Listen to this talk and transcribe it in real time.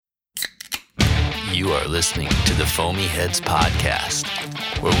You are listening to the Foamy Heads Podcast,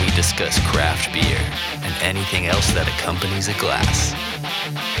 where we discuss craft beer and anything else that accompanies a glass.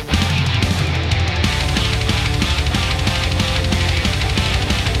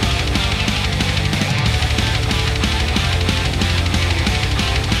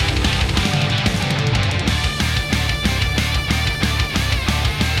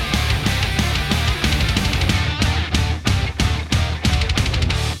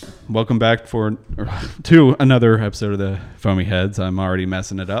 Welcome back to another episode of the Foamy Heads. I'm already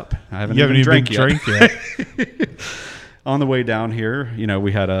messing it up. I haven't even drank yet. On the way down here,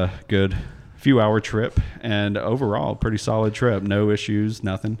 we had a good few-hour trip, and overall, pretty solid trip. No issues,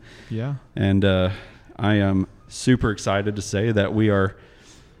 nothing. Yeah. And I am super excited to say that we are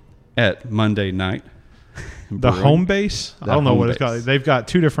at Monday Night The Brewing. home base? I don't know what it's base. called. They've got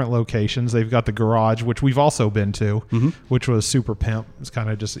two different locations. They've got the garage, which we've also been to, which was super pimp. It's kind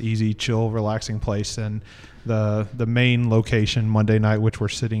of just easy, chill, relaxing place. And the main location, Monday night, which we're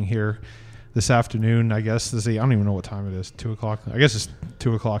sitting here this afternoon, I guess. I don't even know what time it is. 2 o'clock? I guess it's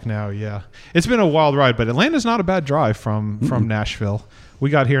 2 o'clock now, yeah. It's been a wild ride, but Atlanta's not a bad drive from Nashville. We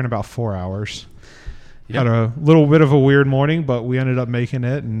got here in about 4 hours. Yep. Had a little bit of a weird morning, but we ended up making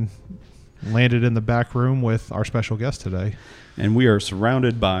it and landed in the back room with our special guest today. And we are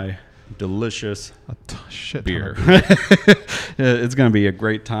surrounded by delicious Shit beer. ton of beer. It's going to be a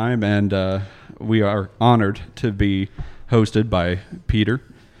great time, and we are honored to be hosted by Peter.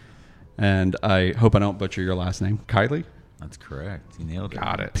 And I hope I don't butcher your last name. Kiley? That's correct. You nailed it.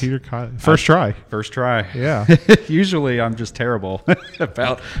 Got it. Peter Kiley. First try. First try. Yeah. Usually I'm just terrible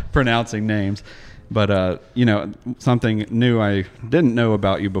about pronouncing names. But, something new I didn't know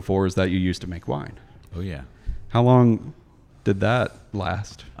about you before is that you used to make wine. Oh, yeah. How long did that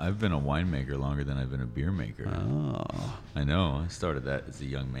last? I've been a winemaker longer than I've been a beer maker. Oh. I know. I started that as a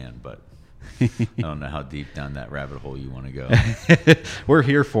young man, but I don't know how deep down that rabbit hole you want to go. We're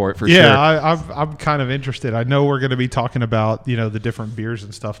here for it, for Yeah, sure. I'm kind of interested. I know we're going to be talking about, the different beers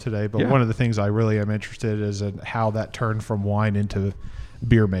and stuff today, but one of the things I really am interested in is in how that turned from wine into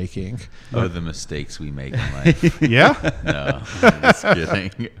beer making. Oh, the mistakes we make in life. Yeah? No, I'm just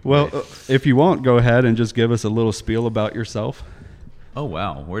kidding. Well, if you want, go ahead and just give us a little spiel about yourself. Oh,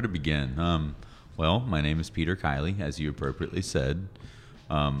 wow. Where to begin? Well, my name is Peter Kiley, as you appropriately said.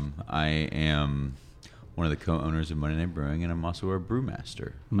 I am one of the co-owners of Monday Night Brewing, and I'm also our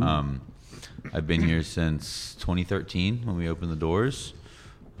brewmaster. I've been here since 2013 when we opened the doors.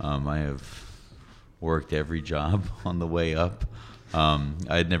 I have worked every job on the way up. I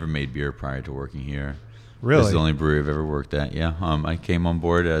had never made beer prior to working here. Really? This is the only brewery I've ever worked at. Yeah. I came on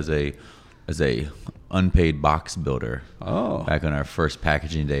board as a unpaid box builder. Oh. Back on our first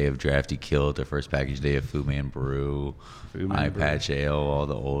packaging day of Drafty Kilt, our first packaging day of Fu Man Brew, Eye Patch Ale, all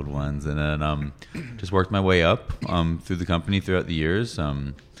the old ones, and then just worked my way up through the company throughout the years.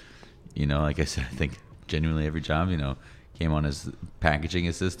 Like I said, I think genuinely every job, came on as packaging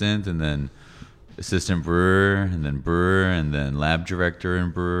assistant, and then assistant brewer, and then lab director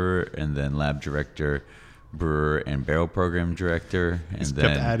and brewer, and then lab director, brewer, and barrel program director, and Just then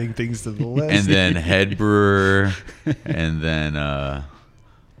kept adding things to the list. and then head brewer, and then and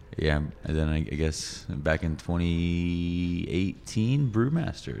then I guess back in 2018,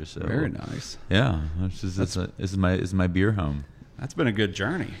 brewmaster. So Very nice. yeah, this is my beer home. That's been a good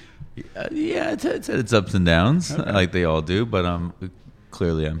journey. Yeah, it's had its ups and downs, like they all do, but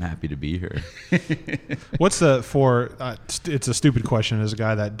clearly I'm happy to be here. What's it's a stupid question as a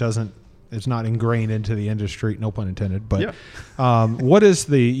guy that it's not ingrained into the industry, no pun intended, but what is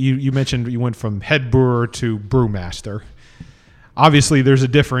you mentioned you went from head brewer to brewmaster. Obviously there's a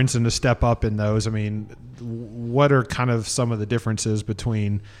difference and a step up in those. I mean, what are kind of some of the differences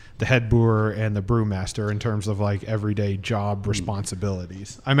between the head brewer and the brewmaster in terms of like everyday job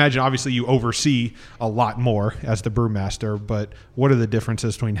responsibilities? I imagine obviously you oversee a lot more as the brewmaster, but what are the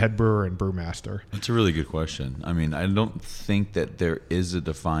differences between head brewer and brewmaster? That's a really good question. I mean, I don't think that there is a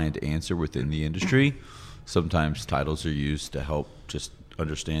defined answer within the industry. Sometimes titles are used to help just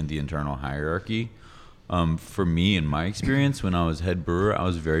understand the internal hierarchy. For me, in my experience, when I was head brewer, I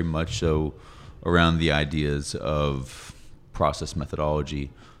was very much so around the ideas of process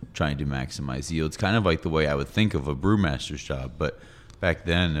methodology, trying to maximize yields, kind of like the way I would think of a brewmaster's job. But back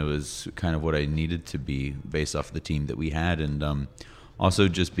then, it was kind of what I needed to be based off of the team that we had, and also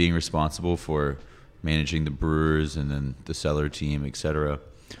just being responsible for managing the brewers and then the cellar team, etc.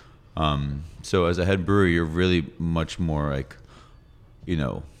 So as a head brewer, you're really much more like,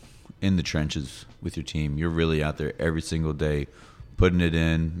 in the trenches with your team. You're really out there every single day, putting it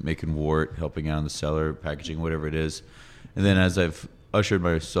in, making wort, helping out in the cellar, packaging, whatever it is. And then as I've ushered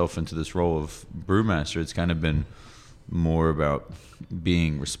myself into this role of brewmaster, it's kind of been more about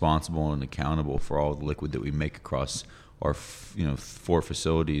being responsible and accountable for all the liquid that we make across our 4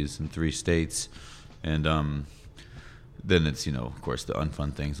 facilities in 3 states, and then it's of course the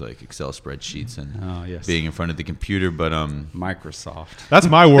unfun things like Excel spreadsheets and being in front of the computer, but Microsoft. That's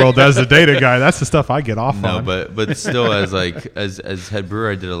my world as a data guy. That's the stuff I get off on. No, but still, as head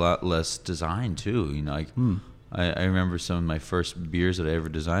brewer, I did a lot less design too. I remember some of my first beers that I ever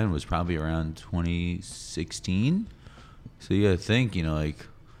designed was probably around 2016. So you got to think, it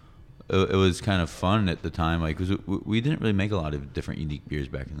was kind of fun at the time, because we didn't really make a lot of different unique beers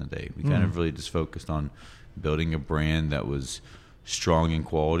back in the day. We kind of really just focused on building a brand that was strong in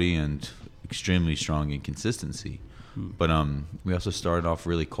quality and extremely strong in consistency. But we also started off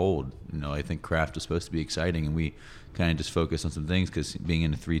really cold. I think craft was supposed to be exciting, and we kind of just focused on some things because being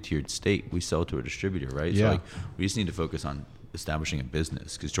in a 3-tiered state, we sell to a distributor, right? Yeah. So we just need to focus on establishing a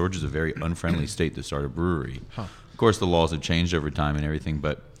business, because Georgia's a very unfriendly state to start a brewery. Of course, the laws have changed over time and everything,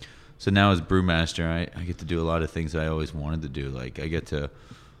 but so now as brewmaster, I get to do a lot of things that I always wanted to do. Like, I get to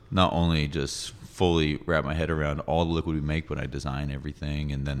not only just fully wrap my head around all the liquid we make, but I design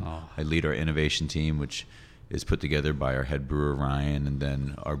everything, and then I lead our innovation team, which is put together by our head brewer Ryan, and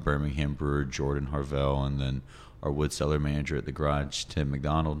then our Birmingham brewer Jordan Harvell, and then our wood cellar manager at the garage Tim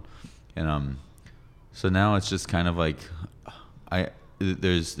McDonald. And so now it's just kind of like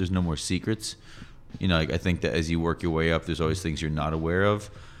there's no more secrets. I think that as you work your way up, there's always things you're not aware of,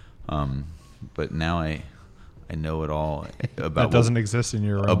 but now I know it all about that doesn't exist in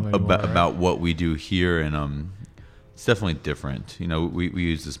your realm anymore, about what we do here, and it's definitely different. We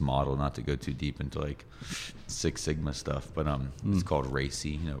use this model, not to go too deep into like Six Sigma stuff, but it's called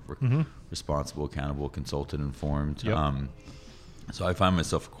RACI. Responsible, accountable, consulted, informed. Yep. So I find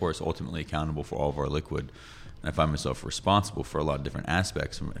myself, of course, ultimately accountable for all of our liquid. And I find myself responsible for a lot of different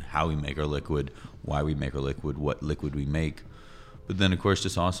aspects, from how we make our liquid, why we make our liquid, what liquid we make. But then, of course,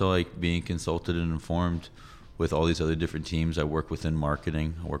 just also like being consulted and informed with all these other different teams. I work within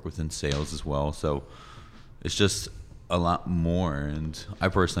marketing, I work within sales as well. So it's just a lot more, and I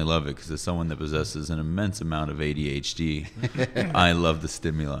personally love it because as someone that possesses an immense amount of ADHD, I love the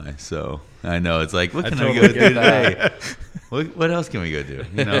stimuli. So I know it's like, what can I go do today? What else can we go do?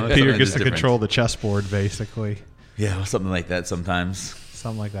 Peter gets to control the chessboard, basically. Yeah, something like that sometimes.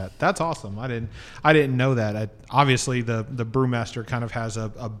 Something like that. That's awesome. I didn't know that. Obviously, the brewmaster kind of has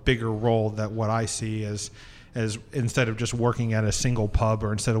a bigger role that what I see as instead of just working at a single pub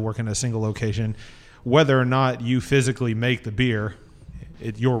or instead of working at a single location. Whether or not you physically make the beer,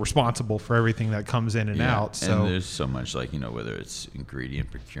 you're responsible for everything that comes in and out. So and there's so much, like, whether it's ingredient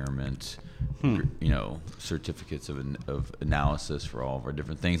procurement, certificates of analysis for all of our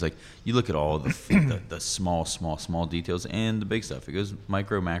different things. Like, you look at all the small details and the big stuff. It goes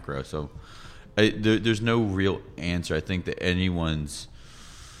micro, macro. So there's no real answer. I think that anyone's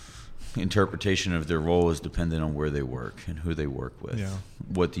interpretation of their role is dependent on where they work and who they work with. Yeah.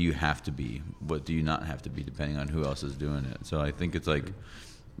 What do you have to be? What do you not have to be, depending on who else is doing it? So I think it's like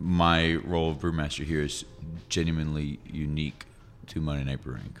my role of brewmaster here is genuinely unique to Monday Night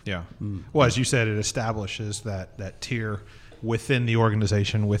Brewing. Yeah. Well, as you said, it establishes that tier within the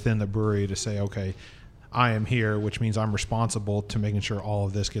organization, within the brewery, to say, okay, I am here, which means I'm responsible to making sure all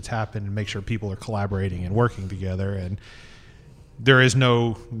of this gets happened and make sure people are collaborating and working together. And there is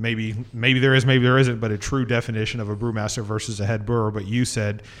no, maybe there is, maybe there isn't, but a true definition of a brewmaster versus a head brewer. But you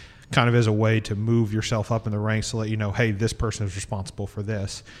said kind of as a way to move yourself up in the ranks to let you know, hey, this person is responsible for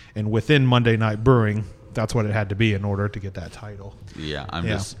this. And within Monday Night Brewing, that's what it had to be in order to get that title. Yeah,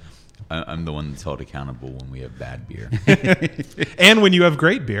 I'm the one that's held accountable when we have bad beer. And when you have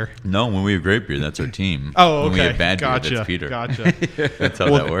great beer. No, when we have great beer, that's our team. Oh, okay. When we have bad beer, that's Peter. Gotcha. That's how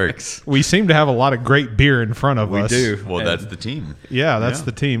that works. We seem to have a lot of great beer in front of us. We do. Well, that's the team. Yeah, that's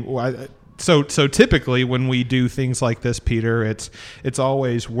the team. So typically when we do things like this, Peter, it's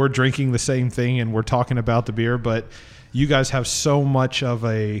always we're drinking the same thing and we're talking about the beer, but you guys have so much of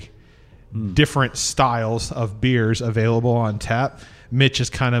a different styles of beers available on tap. Mitch has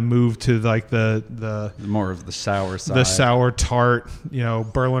kind of moved to like the more of the sour side, the sour tart,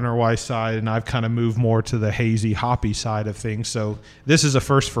 Berliner Weiss side, and I've kind of moved more to the hazy hoppy side of things. So this is a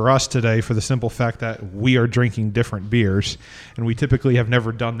first for us today, for the simple fact that we are drinking different beers, and we typically have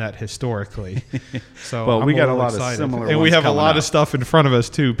never done that historically. So well, we got a lot excited. of similar, and we have a lot up. of stuff in front of us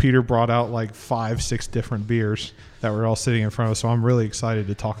too. Peter brought out like 5-6 different beers that were all sitting in front of us. So I'm really excited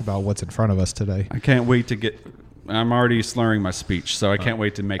to talk about what's in front of us today. I can't wait to get. I'm already slurring my speech, so I can't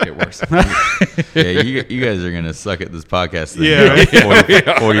wait to make it worse. Yeah, you guys are going to suck at this podcast.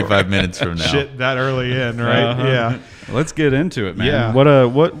 Yeah, 45 minutes from now. Shit, that early in, right? Yeah. Let's get into it, man. Yeah.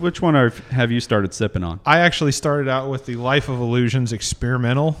 Which one have you started sipping on? I actually started out with the Life of Illusions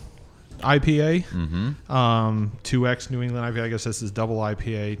Experimental IPA. 2X New England IPA. I guess this is double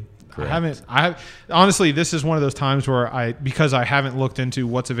IPA. Correct. Honestly, this is one of those times where because I haven't looked into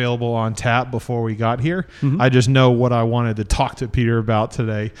what's available on tap before we got here, I just know what I wanted to talk to Peter about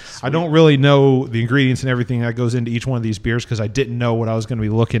today. Sweet. I don't really know the ingredients and everything that goes into each one of these beers because I didn't know what I was going to be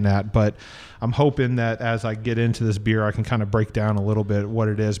looking at, but I'm hoping that as I get into this beer, I can kind of break down a little bit what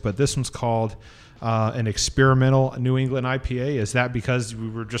it is. But this one's called an experimental New England IPA. Is that because we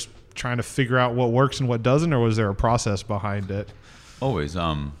were just trying to figure out what works and what doesn't, or was there a process behind it? Always.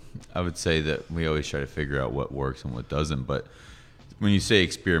 I would say that we always try to figure out what works and what doesn't. But when you say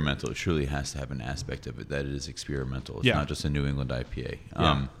experimental, it truly has to have an aspect of it that it is experimental. It's not just a New England IPA.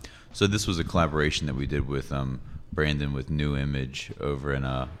 Yeah. So this was a collaboration that we did with Brandon with New Image over in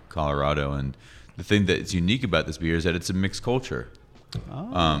Colorado. And the thing that's unique about this beer is that it's a mixed culture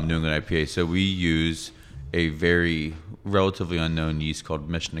New England IPA. So we use a very relatively unknown yeast called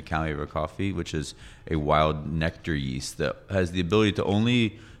Kiley coffee, which is a wild nectar yeast that has the ability to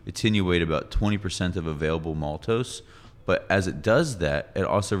only attenuate about 20% of available maltose. But as it does that, it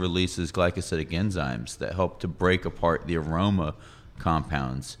also releases glycosidic enzymes that help to break apart the aroma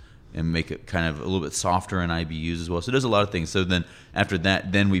compounds and make it kind of a little bit softer in IBUs as well. So it does a lot of things. So then after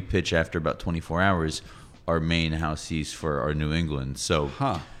that, then we pitch after about 24 hours our main house yeast for our New England. So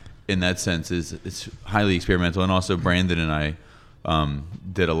in that sense, it's highly experimental. And also Brandon and I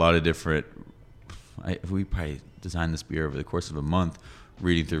did a lot of different, we probably designed this beer over the course of a month,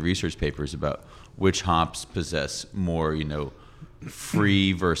 reading through research papers about which hops possess more,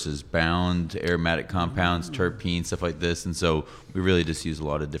 free versus bound aromatic compounds, terpenes, stuff like this. And so we really just use a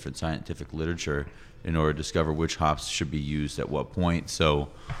lot of different scientific literature in order to discover which hops should be used at what point. So,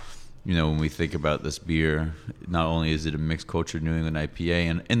 when we think about this beer, not only is it a mixed culture New England IPA,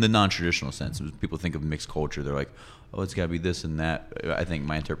 and in the non-traditional sense, when people think of mixed culture, they're like, oh, it's got to be this and that. I think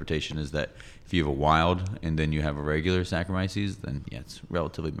my interpretation is that if you have a wild and then you have a regular Saccharomyces, then it's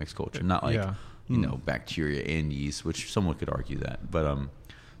relatively mixed culture. Not like, bacteria and yeast, which someone could argue that. But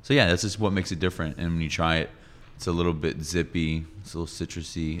that's just what makes it different. And when you try it, it's a little bit zippy, it's a little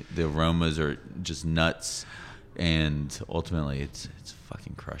citrusy. The aromas are just nuts, and ultimately it's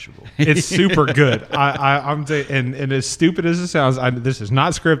fucking crushable. It's super good. And as stupid as it sounds, this is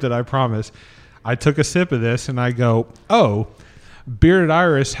not scripted, I promise. I took a sip of this and I go, oh, Bearded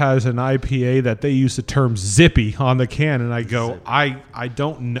Iris has an IPA that they use the term zippy on the can, and I go, I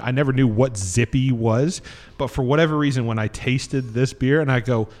never knew what zippy was, but for whatever reason, when I tasted this beer, and I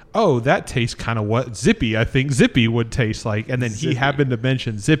go, oh, that tastes kind of what zippy I think zippy would taste like, and then he happened to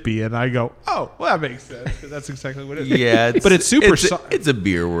mention zippy, and I go, oh, well, that makes sense. That's exactly what it is. Yeah, but it's super. It's a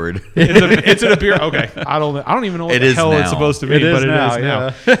beer word. It's a beer. Okay, I don't even know what the hell it's supposed to mean, but it is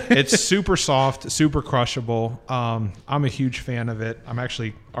now. It's super soft, super crushable. I'm a huge fan of it. I'm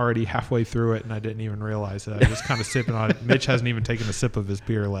actually already halfway through it, and I didn't even realize it. I was just kind of sipping on it. Mitch hasn't even taken a sip of his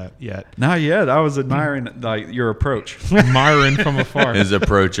beer yet. Not yet. I was admiring your approach. Admiring from afar. His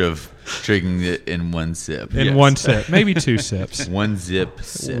approach of drinking it in one sip. One sip. Maybe two sips. One zip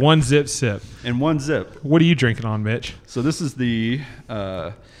sip. One zip sip. In one zip. What are you drinking on, Mitch? So this is the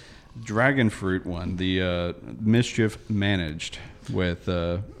dragon fruit one, the Mischief Managed with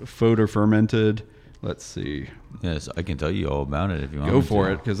fodder fermented. Let's see. Yes, I can tell you all about it if you want. Go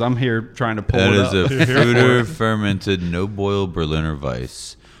for it, because I'm here trying to pull it up. That is a fodder fermented, no boil Berliner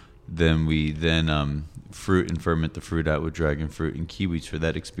Weiss. Then we fruit and ferment the fruit out with dragon fruit and kiwis for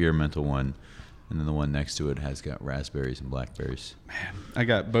that experimental one. And then the one next to it has got raspberries and blackberries. Man, I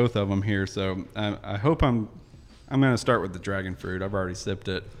got both of them here, so I hope I'm going to start with the dragon fruit. I've already sipped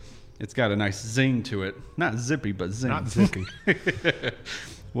it. It's got a nice zing to it. Not zippy, but zing. Not zippy.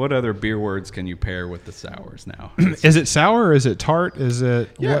 What other beer words can you pair with the sours now? Is it sour or is it tart? Is it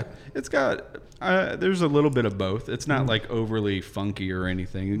what? It's got there's a little bit of both. It's not like overly funky or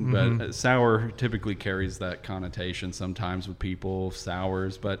anything, but sour typically carries that connotation sometimes with people,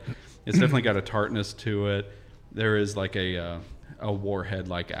 sours, but it's definitely got a tartness to it. There is like a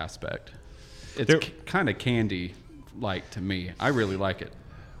warhead-like aspect. It's kind of candy-like to me. I really like it.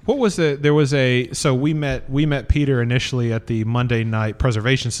 What was so we met Peter initially at the Monday Night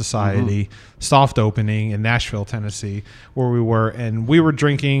Preservation Society soft opening in Nashville, Tennessee, where we were, and we were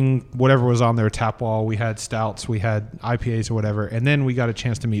drinking whatever was on their tap wall. We had stouts, we had IPAs or whatever, and then we got a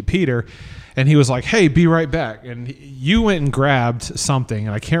chance to meet Peter, and he was like, hey, be right back. And you went and grabbed something,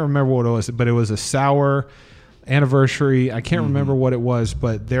 and I can't remember what it was, but it was a sour anniversary. I can't remember what it was,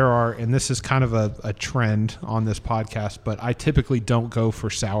 but there are, and this is kind of a trend on this podcast, but I typically don't go for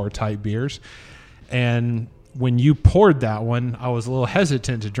sour type beers. And when you poured that one, I was a little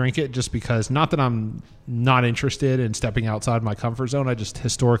hesitant to drink it just because, not that I'm not interested in stepping outside my comfort zone. I just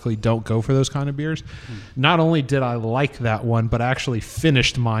historically don't go for those kind of beers. Not only did I like that one, but I actually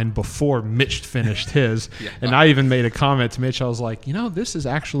finished mine before Mitch finished his. And I even made a comment to Mitch. I was like, this is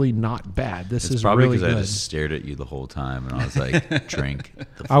actually not bad. This is probably really good. I just stared at you the whole time, and I was like, drink.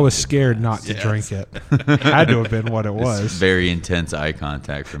 I was scared not to drink it. Had to have been what it was. It's very intense eye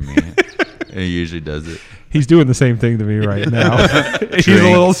contact from me. He usually does it. He's doing the same thing to me right now. He's a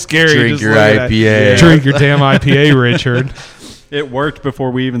little scary. Drink your IPA. Drink your damn IPA, Richard. It worked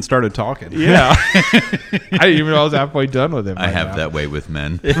before we even started talking. Yeah. I didn't even know I was halfway done with it. I have that way with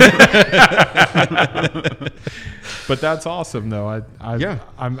men. But that's awesome, though.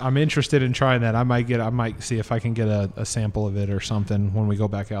 I'm interested in trying that. I might see if I can get a sample of it or something when we go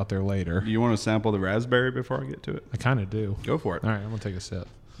back out there later. Do you want to sample the raspberry before I get to it? I kind of do. Go for it. All right, I'm gonna take a sip.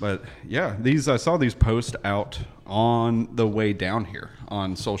 But yeah, I saw these posts out on the way down here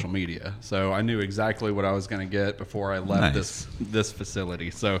on social media, so I knew exactly what I was going to get before I left this facility.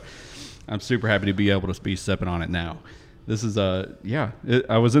 So I'm super happy to be able to be sipping on it now. This is I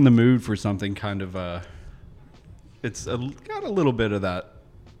was in the mood for something kind of got a little bit of that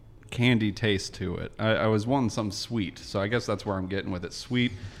candy taste to it. I was wanting something sweet, so I guess that's where I'm getting with it.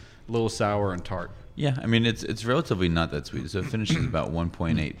 Sweet, a little sour and tart. Yeah, I mean, it's relatively not that sweet. So it finishes about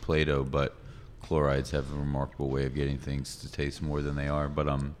 1.8 Plato, but chlorides have a remarkable way of getting things to taste more than they are. But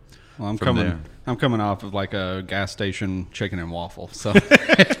I'm coming off of like a gas station chicken and waffle. So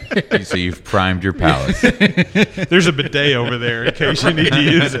so you've primed your palate. There's a bidet over there in case you need to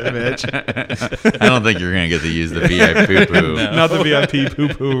use it, Mitch. I don't think you're going to get to use the VIP poo-poo. No. Not the VIP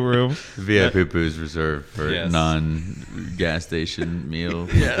poo-poo room. The VIP poo-poo is reserved for non-gas station meal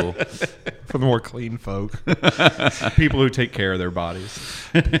people. For the more clean folk. People who take care of their bodies.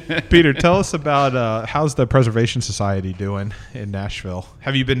 Peter, tell us about how's the Preservation Society doing in Nashville?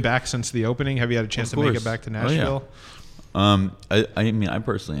 Have you been back since the opening? Have you had a chance to make it back to Nashville? Oh, yeah. I mean, I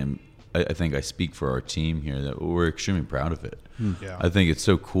personally am. I think I speak for our team here that we're extremely proud of it. Yeah. I think it's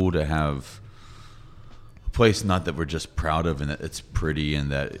so cool to have a place not that we're just proud of and that it's pretty and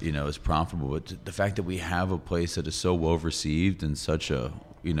that is profitable, but the fact that we have a place that is so well received and such a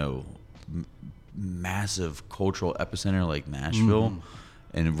massive cultural epicenter like Nashville,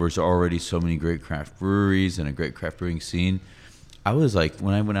 and there's already so many great craft breweries and a great craft brewing scene. I was like,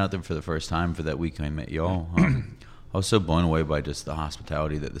 when I went out there for the first time for that week I met y'all, I was so blown away by just the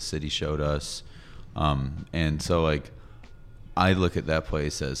hospitality that the city showed us. And so like, I look at that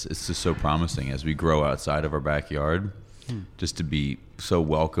place as it's just so promising as we grow outside of our backyard, just to be so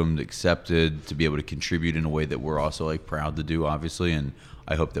welcomed, accepted, to be able to contribute in a way that we're also like proud to do, obviously. And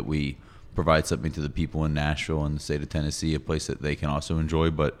I hope that we provide something to the people in Nashville and the state of Tennessee, a place that they can also enjoy.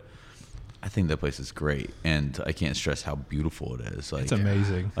 But I think that place is great, and I can't stress how beautiful it is. Like, it's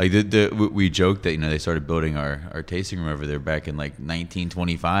amazing. Like we joked that they started building our tasting room over there back in like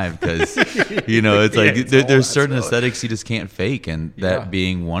 1925 because it's like there's certain aesthetics you just can't fake, and that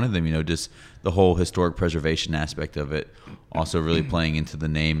being one of them. Just the whole historic preservation aspect of it, also really playing into the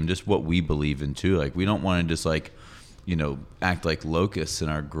name and just what we believe in too. Like we don't want to just like act like locusts in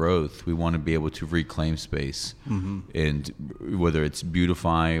our growth. We want to be able to reclaim space, and whether it's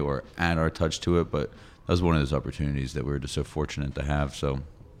beautify or add our touch to it. But that was one of those opportunities that we were just so fortunate to have. So,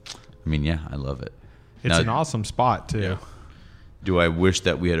 I mean, I love it. It's an awesome spot too. Yeah. Do I wish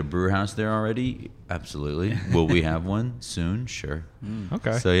that we had a brew house there already? Absolutely. Will we have one soon? Sure.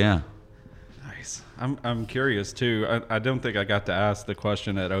 Okay. So yeah. Nice. I'm curious too. I don't think I got to ask the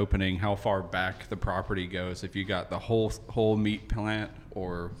question at opening how far back the property goes. If you got the whole meat plant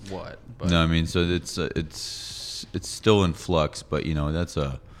or what? But. No, I mean, so it's still in flux, but that's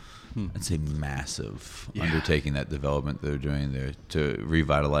a massive undertaking, that development they're doing there to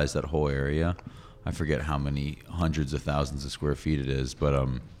revitalize that whole area. I forget how many hundreds of thousands of square feet it is, but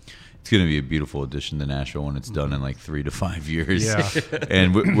it's going to be a beautiful addition to Nashville when it's done in like 3 to 5 years. Yeah.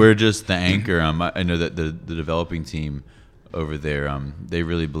 And we're just the anchor. I know that the developing team over there, they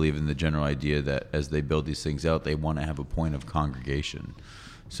really believe in the general idea that as they build these things out, they want to have a point of congregation.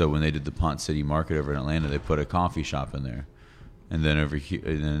 So when they did the Pont City Market over in Atlanta, they put a coffee shop in there. And then over here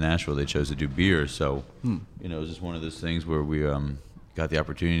in Nashville, they chose to do beer. So, it was just one of those things where we got the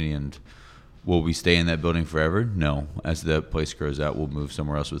opportunity. And will we stay in that building forever? No. As the place grows out, we'll move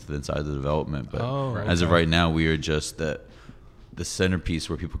somewhere else within inside the development. But as of right now, we are just the centerpiece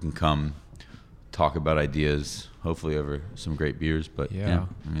where people can come talk about ideas, hopefully over some great beers. But I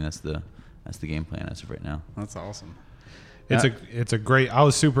mean, that's the game plan as of right now. That's awesome. It's a great. I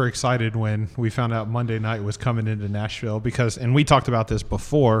was super excited when we found out Monday night was coming into Nashville and we talked about this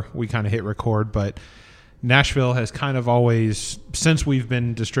before we kind of hit record, but Nashville has kind of always, since we've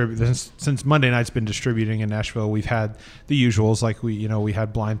been distributing, since Monday Night's been distributing in Nashville, we've had the usuals, like we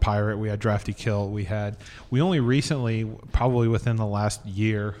had Blind Pirate, we had Drafty Kill, we only recently, probably within the last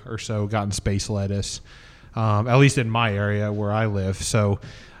year or so, gotten Space Lettuce, at least in my area where I live. So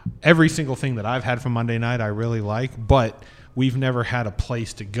every single thing that I've had from Monday Night I really like, but we've never had a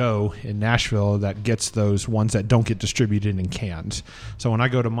place to go in Nashville that gets those ones that don't get distributed in cans. So when I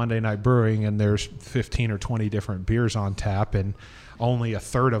go to Monday Night Brewing and there's 15 or 20 different beers on tap and only a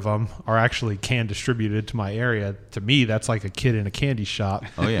third of them are actually can distributed to my area, to me, that's like a kid in a candy shop.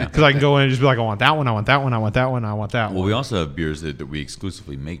 Oh, yeah. Because I can go in and just be like, I want that one, I want that one, I want that one, I want that one. Well, we also have beers that we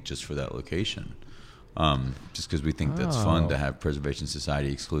exclusively make just for that location. Just because we think that's fun to have Preservation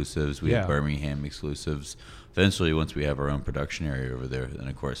Society exclusives. We have Birmingham exclusives. Eventually, once we have our own production area over there, then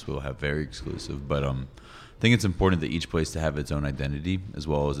of course we'll have very exclusive. But I think it's important that each place to have its own identity as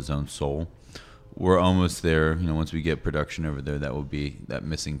well as its own soul. We're almost there. Once we get production over there, that will be that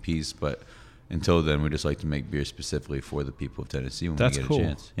missing piece. But until then, we just like to make beer specifically for the people of Tennessee when we get a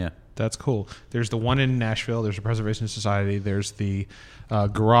chance. Yeah. That's cool. There's the one in Nashville. There's the Preservation Society. There's the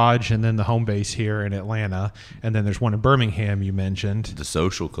garage and then the home base here in Atlanta. And then there's one in Birmingham you mentioned. The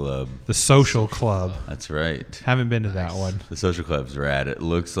Social Club. The Social Club. That's right. Haven't been to that one. The Social Club's rad. It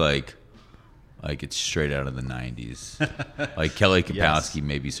looks like it's straight out of the 90s. Like Kelly Kapowski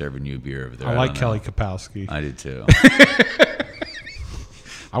may be serving you a beer over there. I like Kelly Kapowski. I do too.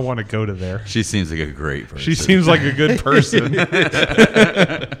 I want to go to there. She seems like a great person. She seems like a good person.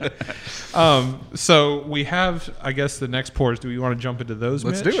 So we have, I guess, the next pours. Do we want to jump into those,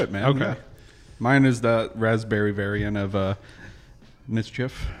 Let's Mitch? do it, man. Okay. Yeah. Mine is the raspberry variant of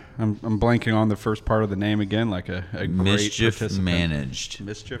Mischief. I'm blanking on the first part of the name again, like a great Mischief Managed.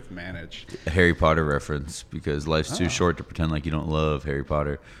 Mischief Managed. A Harry Potter reference, because life's too short to pretend like you don't love Harry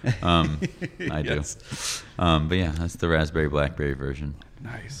Potter. I do. But yeah, that's the raspberry blackberry version.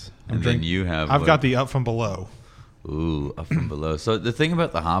 Nice. And then you have... I've got the Up From Below. Ooh, Up From Below. So the thing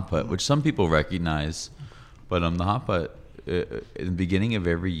about the Hop Hut, which some people recognize, but the Hop Hut, in the beginning of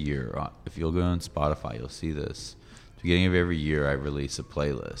every year, if you'll go on Spotify, you'll see this. Beginning of every year, I release a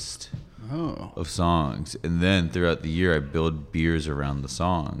playlist of songs, and then throughout the year, I build beers around the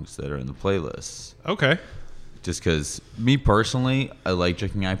songs that are in the playlists. Okay. Just because, me personally, I like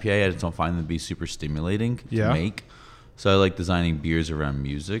drinking IPA. I just don't find them to be super stimulating to make. So I like designing beers around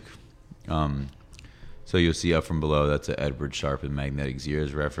music. So you'll see Up From Below. That's an Edward Sharpe and Magnetic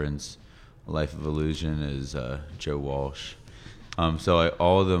Zeros reference. Life of Illusion is Joe Walsh. So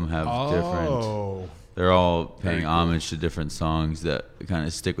all of them have different... They're all paying homage to different songs that kind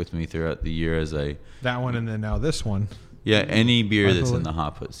of stick with me throughout the year as I... That one and then now this one. Yeah, any beer that's in the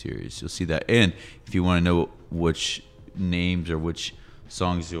Hop Hut series, you'll see that. And if you want to know which names or which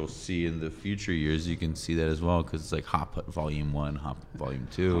songs you'll see in the future years, you can see that as well, because it's like Hop Hut Volume 1, Hop Hut Volume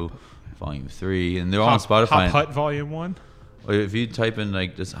 2, Volume 3, and they're all on Spotify. Hop Hut Volume 1? If you type in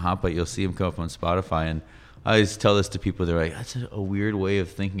like just Hop Hut, you'll see them come up on Spotify. And I always tell this to people, they're like, that's a weird way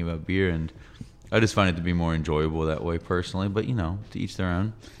of thinking about beer, and I just find it to be more enjoyable that way personally, but to each their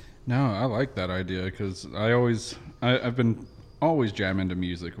own. No, I like that idea, because I've been always jamming to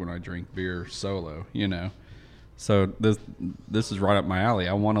music when I drink beer solo, So this is right up my alley.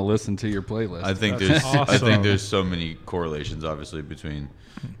 I want to listen to your playlist. I think there's awesome. I think there's so many correlations, obviously, between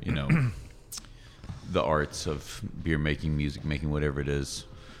the arts of beer making, music making, whatever it is,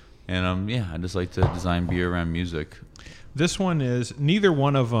 and I just like to design beer around music. This one is, neither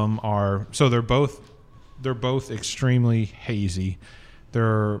one of them are, so they're both extremely hazy.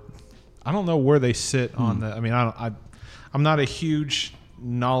 I don't know where they sit on the, I mean, I'm not a huge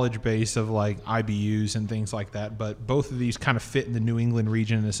knowledge base of like IBUs and things like that, but both of these kind of fit in the New England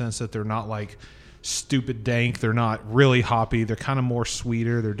region in the sense that they're not like stupid dank. They're not really hoppy. They're kind of more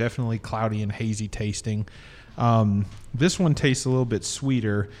sweeter. They're definitely cloudy and hazy tasting. This one tastes a little bit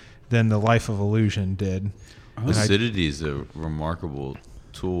sweeter than the Life of Illusion did. Acidity is a remarkable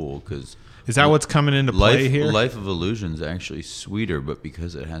tool, because is that what's coming into play here? Life of Illusion is actually sweeter, but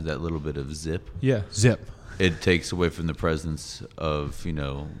because it has that little bit of zip, zip, it takes away from the presence of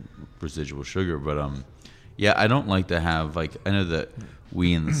residual sugar. But I don't like to have I know that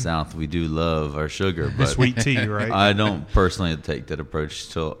we in the South, we do love our sugar, but sweet tea, right? I don't personally take that approach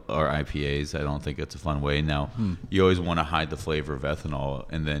to our IPAs. I don't think it's a fun way. Now, you always want to hide the flavor of ethanol,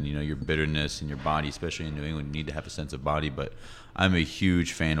 and then your bitterness in your body, especially in New England, you need to have a sense of body. But I'm a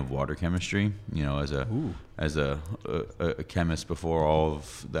huge fan of water chemistry. As a chemist before all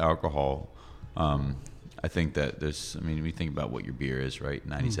of the alcohol, I think that when you think about what your beer is, right?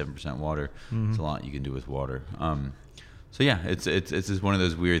 97% water. There's a lot you can do with water. So yeah, it's just one of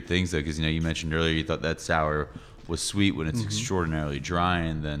those weird things though, because you mentioned earlier you thought that sour was sweet when it's extraordinarily dry,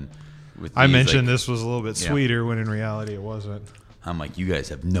 and then with I mentioned this was a little bit sweeter when in reality it wasn't. I'm like, you guys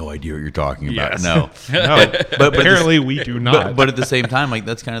have no idea what you're talking about. Yes. No, but apparently we do not. But at the same time, like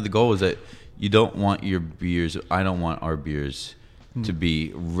that's kind of the goal, is that you don't want your beers. I don't want our beers to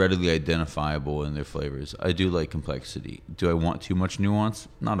be readily identifiable in their flavors. I do like complexity. Do I want too much nuance?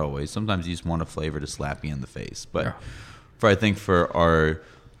 Not always. Sometimes you just want a flavor to slap you in the face. But I think for our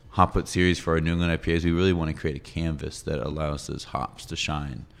hop put series, for our New England IPAs, we really want to create a canvas that allows those hops to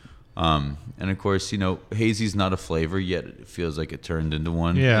shine. And of course, hazy's not a flavor yet. It feels like it turned into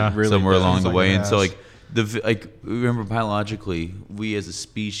one really somewhere along the like way. And so remember, biologically, we as a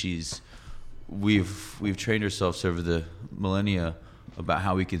species, we've trained ourselves over the millennia about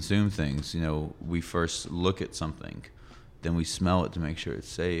how we consume things. We first look at something, then we smell it to make sure it's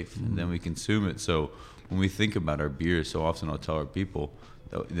safe, and then we consume it. So when we think about our beers, so often I'll tell our people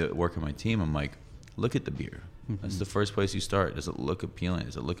that work on my team, I'm like, look at the beer. That's the first place you start. Does it look appealing?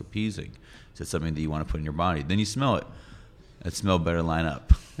 Does it look appeasing? Is it something that you want to put in your body? Then you smell it. That smell better line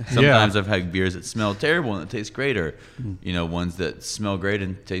up. Sometimes I've had beers that smell terrible and that taste great, or ones that smell great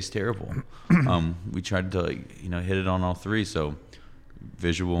and taste terrible. We tried to hit it on all three. So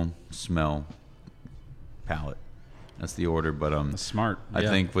visual, smell, palate. That's the order. But that's smart. I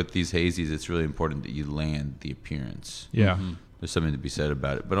think with these hazies, it's really important that you land the appearance. Yeah. There's something to be said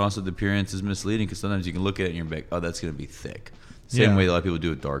about it. But also the appearance is misleading, because sometimes you can look at it and you're like, oh, that's going to be thick. Same way a lot of people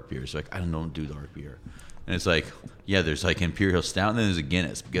do with dark beers. Like, I don't do dark beer. And it's like, there's like Imperial Stout, and then there's a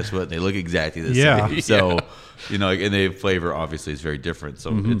Guinness. But guess what? They look exactly the same. So, and the flavor obviously is very different.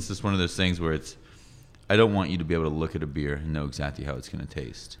 So it's just one of those things where I don't want you to be able to look at a beer and know exactly how it's going to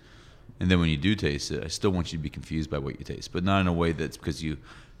taste. And then when you do taste it, I still want you to be confused by what you taste. But not in a way that's because you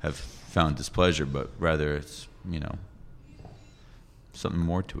have found displeasure, but rather it's, something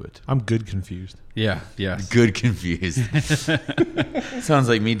more to it. I'm good confused. Yeah. Good confused. Sounds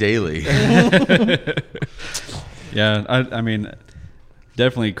like me daily. Yeah, I mean,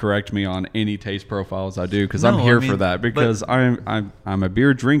 definitely correct me on any taste profiles I do, because I'm here for that. Because I'm a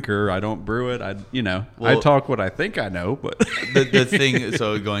beer drinker. I don't brew it. I talk what I think I know. But the thing.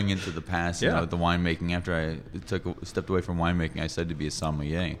 So going into the past, with the winemaking. After I stepped away from winemaking, I decided to be a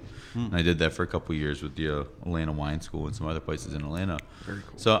sommelier. And I did that for a couple of years with the Atlanta Wine School and some other places in Atlanta. Very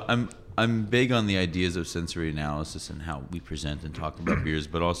cool. So I'm big on the ideas of sensory analysis and how we present and talk about beers,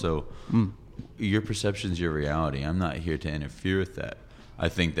 but also your perception is your reality. I'm not here to interfere with that. I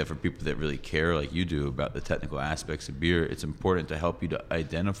think that for people that really care, like you do, about the technical aspects of beer, it's important to help you to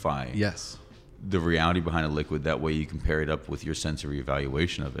identify the reality behind a liquid. That way you can pair it up with your sensory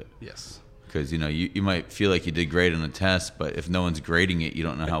evaluation of it. Yes. Because you might feel like you did great on a test, but if no one's grading it, you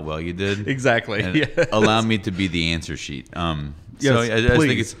don't know how well you did. Exactly. And allow me to be the answer sheet. So I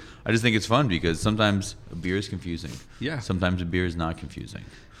just think it's fun, because sometimes a beer is confusing. Yeah. Sometimes a beer is not confusing.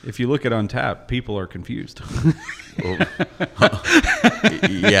 If you look at Untappd, people are confused.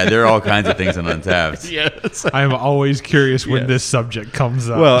 Yeah, there are all kinds of things on Untappd. Yes. I'm always curious when this subject comes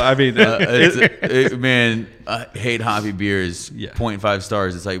up. Well, I mean, man, I hate hoppy beers. 0.5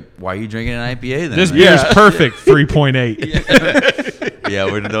 stars. It's like, why are you drinking an IPA then? This beer is perfect. 3.8. Yeah,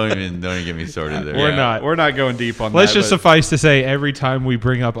 don't even get me started there. We're not going deep on that. Let's just suffice to say, every time we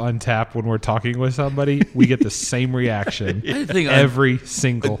bring up Untappd when we're talking with somebody, we get the same reaction every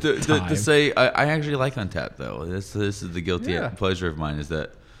single time. To say, I actually like Untappd, though. This is the guilty pleasure of mine, is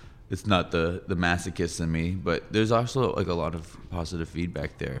that it's not the masochist in me, but there's also like a lot of positive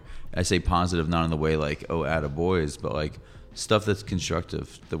feedback there. I say positive not in the way like, oh, attaboys, but like stuff that's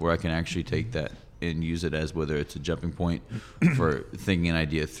constructive, that where I can actually take that and use it as whether it's a jumping point for thinking an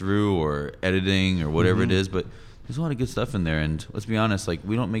idea through or editing or whatever it is. But there's a lot of good stuff in there. And let's be honest, like,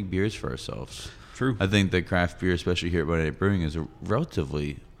 we don't make beers for ourselves. True. I think that craft beer, especially here at Monday Night Brewing, is a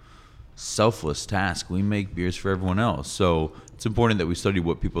relatively selfless task. We make beers for everyone else. So it's important that we study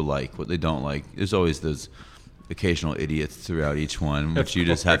what people like, what they don't like. There's always those occasional idiots throughout each one, which you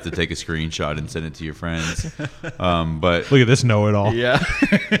just have to take a screenshot and send it to your friends. But look at this know-it-all. Yeah.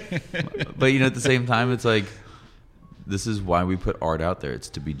 But at the same time, it's like, this is why we put art out there. It's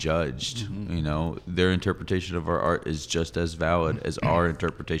to be judged. Their interpretation of our art is just as valid as our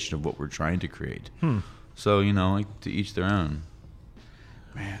interpretation of what we're trying to create. So like, to each their own.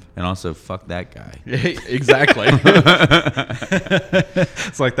 Man. And also, fuck that guy. Exactly.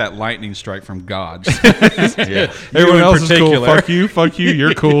 It's like that lightning strike from God. Yeah. Everyone else is cool. Fuck you.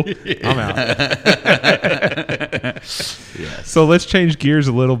 You're cool. I'm out. Yes. So let's change gears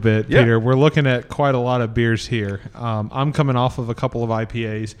a little bit, Peter. We're looking at quite a lot of beers here. I'm coming off of a couple of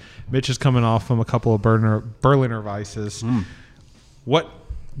IPAs. Mitch is coming off from a couple of Berliner Weisses. What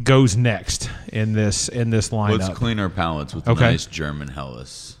goes next in this lineup? Let's clean our palates with a nice German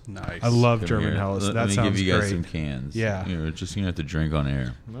Helles. Nice. I love German Helles. Let me give you guys some cans. Yeah. You're just going to have to drink on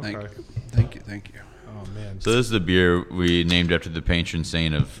air. Okay. Thank you. Oh, man. So this is the beer we named after the patron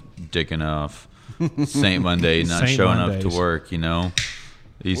saint of dicking off. Saint Monday, not Saint showing Mondays. up to work, It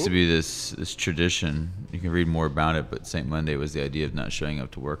used to be this tradition. You can read more about it, but Saint Monday was the idea of not showing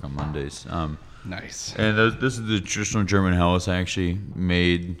up to work on Mondays. Nice. And this is the traditional German Helles I actually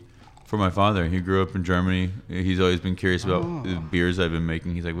made for my father. He grew up in Germany. He's always been curious about the beers I've been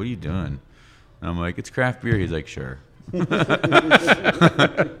making. He's like, "What are you doing?" And I'm like, "It's craft beer." He's like, "Sure." So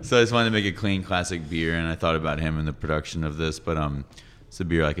I just wanted to make a clean, classic beer, and I thought about him in the production of this. But it's a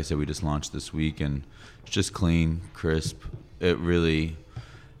beer, like I said, we just launched this week, and it's just clean, crisp. It really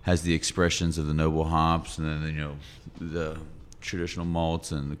has the expressions of the noble hops, and then the traditional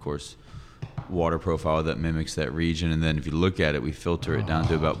malts, and of course water profile that mimics that region. And then if you look at it, we filter it down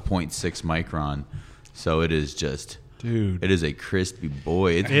to about 0.6 micron. So it is just, dude, it is a crispy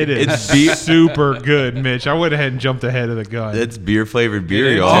boy. It's super good, Mitch. I went ahead and jumped ahead of the gun. It's beer flavored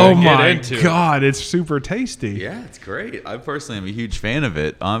beer, y'all. Oh my God, it's super tasty. Yeah, it's great. I personally am a huge fan of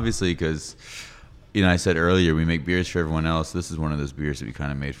it, obviously, because I said earlier we make beers for everyone else. This is one of those beers that we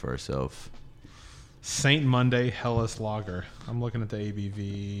kind of made for ourselves. Saint Monday Helles Lager. I'm looking at the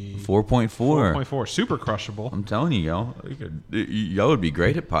ABV. 4.4. 4.4. Super crushable. I'm telling you, y'all would be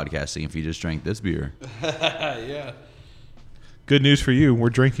great at podcasting if you just drank this beer. Yeah. Good news for you.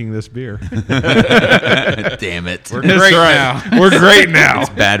 We're drinking this beer. Damn it. We're great now. We're great now. It's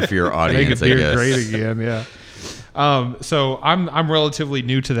bad for your audience, Make a I beer guess. great again, yeah. So I'm relatively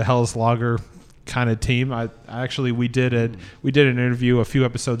new to the Helles Lager kind of team. We did an interview a few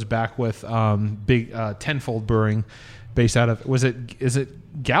episodes back with big Tenfold Brewing, based out of is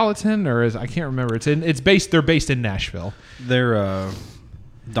it Gallatin or I can't remember. They're based in Nashville. They're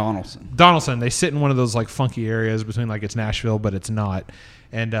Donaldson. They sit in one of those like funky areas between like it's Nashville but it's not.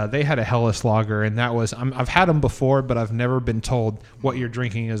 And they had a Helles Lager, and that was I've had them before, but I've never been told what you're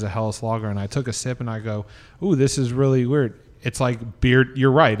drinking is a Helles Lager. And I took a sip and I go, "Ooh, this is really weird." It's like beer.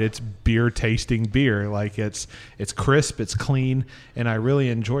 You're right. It's beer tasting beer. Like it's crisp, it's clean, and I really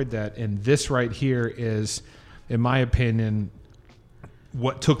enjoyed that. And this right here is, in my opinion,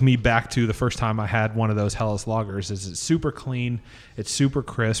 what took me back to the first time I had one of those Helles Lagers. Is it's super clean, it's super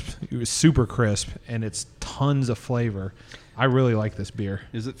crisp. It was super crisp, and it's tons of flavor. I really like this beer.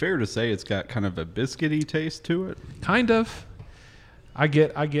 Is it fair to say it's got kind of a biscuity taste to it? Kind of. I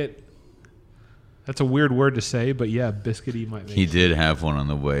get. That's a weird word to say, but yeah, biscuity might make He did have one on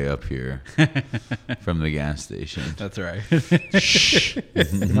the way up here from the gas station. That's right. Shh.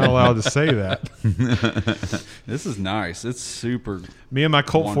 You're not allowed to say that. This is nice. It's super. Me and my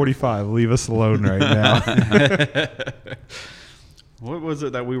Colt wonderful. 45, leave us alone right now. What was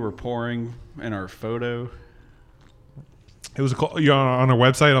it that we were pouring in our photo? It was you're on our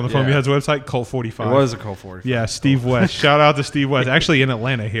website, on the Foamy Heads website, Colt 45. It was a Colt 45. Yeah, Steve West. Shout out to Steve West. Actually in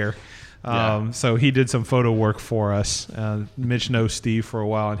Atlanta here. Yeah. So he did some photo work for us. Mitch knows Steve for a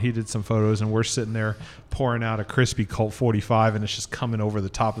while, and he did some photos, and we're sitting there pouring out a crispy Colt 45, and it's just coming over the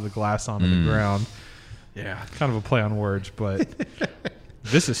top of the glass onto the ground. Yeah. Kind of a play on words, but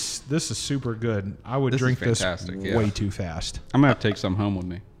this is super good. I would drink this way too fast. I'm going to have to take some home with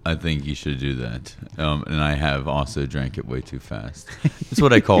me. I think you should do that. And I have also drank it way too fast. That's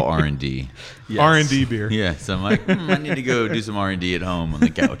what I call R&D. Yes. R&D beer. Yeah, so I'm like, I need to go do some R&D at home on the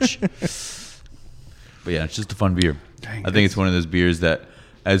couch. But yeah, it's just a fun beer. Dang, I think it's one of those beers that,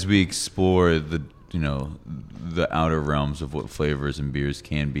 as we explore the outer realms of what flavors and beers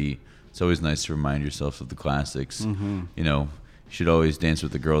can be, it's always nice to remind yourself of the classics. Mm-hmm. You should always dance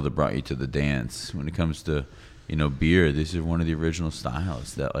with the girl that brought you to the dance. When it comes to beer, this is one of the original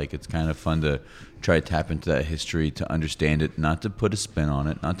styles that, like, it's kind of fun to try to tap into that history, to understand it, not to put a spin on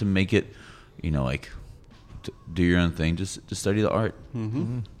it, not to make it, to do your own thing, just to study the art.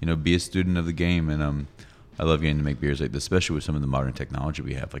 Mm-hmm. Be a student of the game. And I love getting to make beers like this, especially with some of the modern technology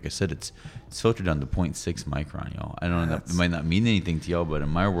we have. Like I said, it's filtered down to 0.6 micron, y'all. I don't know, that might not mean anything to y'all, but in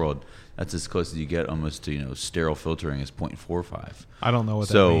my world, that's as close as you get almost to sterile filtering is 0.45. I don't know what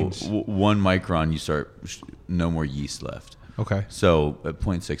that means. So 1 micron, you start no more yeast left. Okay. So at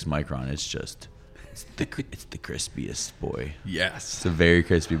 0.6 micron, it's the crispiest boy. Yes, it's a very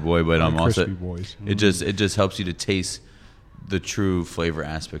crispy boy, but also boys. It just helps you to taste the true flavor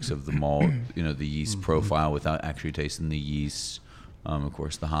aspects of the malt, the yeast profile without actually tasting the yeast. Of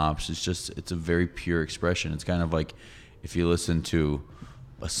course, the hops. It's a very pure expression. It's kind of like if you listen to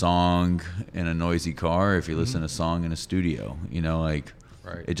a song in a noisy car, if you listen to a song in a studio, like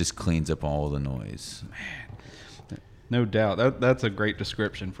it just cleans up all the noise. Man, no doubt. That's a great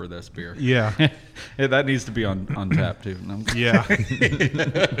description for this beer. Yeah. That needs to be on tap too. Yeah.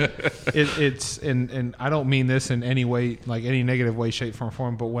 It's and I don't mean this in any way, like any negative way, shape,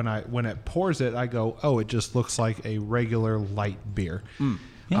 form, but when it pours it, I go, oh, it just looks like a regular light beer.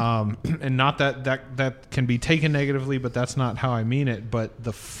 Yeah. And not that can be taken negatively, but that's not how I mean it. But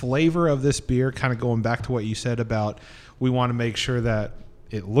the flavor of this beer, kind of going back to what you said about, we want to make sure that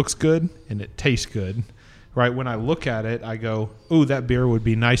it looks good and it tastes good, right? When I look at it, I go, ooh, that beer would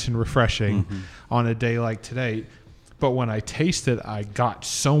be nice and refreshing on a day like today. But when I taste it, I got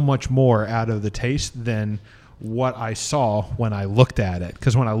so much more out of the taste than what I saw when I looked at it.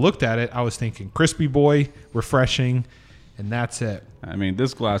 Because when I looked at it, I was thinking crispy boy, refreshing, and that's it. I mean,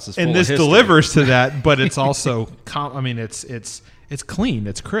 this glass is full and this of history. delivers to that, but it's also, it's clean,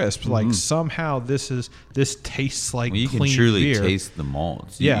 it's crisp. Like somehow this tastes like clean beer. You can truly taste the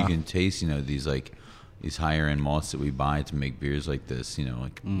malts. Yeah, you can taste these higher end malts that we buy to make beers like this.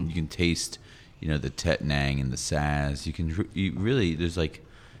 You can taste the Tettnang and the Saz. You really there's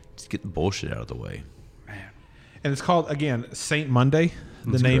just get the bullshit out of the way. Man, and it's called again Saint Monday.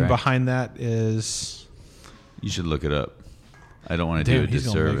 That's the name behind that is. You should look it up. I don't want to do a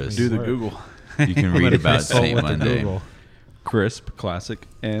disservice. Do the Google. You can read about Saint Monday. Crisp, classic,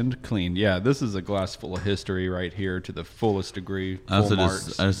 and clean. Yeah, this is a glass full of history right here to the fullest degree. I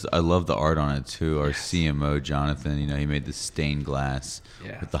love the art on it too. Our CMO Jonathan, he made the stained glass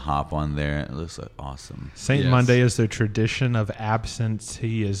with the hop on there. It looks like awesome. Saint Monday is the tradition of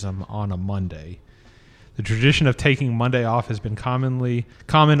absenteeism on a Monday. The tradition of taking Monday off has been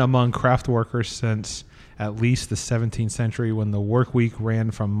common among craft workers since at least the 17th century, when the work week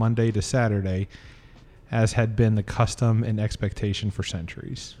ran from Monday to Saturday, as had been the custom and expectation for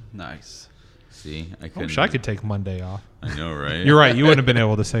centuries. Nice. See, I wish I could take Monday off. I know, right? You're right. You wouldn't have been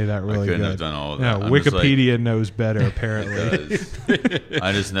able to say that really good. I couldn't have done all of that. No, Wikipedia knows better, apparently. It does.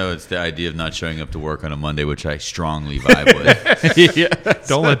 I just know it's the idea of not showing up to work on a Monday, which I strongly vibe with. Yes.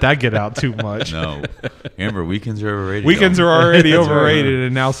 Don't let that get out too much. No. Remember, weekends are overrated. Weekends are already overrated,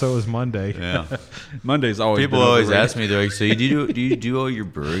 and now so is Monday. Yeah. Monday's always People always ask me, they're like, so do you do all your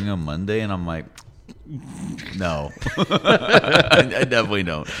brewing on Monday? And I'm like, no. I definitely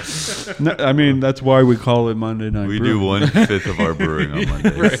don't. No, I mean, that's why we call it Monday Night Brewing. We do 1/5 of our brewing on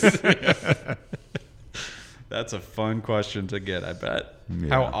Mondays. Right. That's a fun question to get, I bet. Yeah.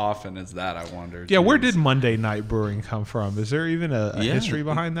 How often is that, I wonder? Yeah, where did Monday Night Brewing come from? Is there even a history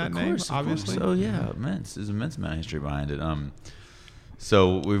behind that name? Obviously. So yeah, there's an immense amount of history behind it.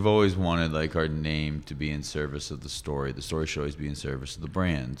 So we've always wanted our name to be in service of the story. The story should always be in service of the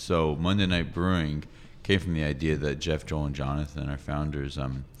brand. So Monday Night Brewing came from the idea that Jeff, Joel, and Jonathan, our founders,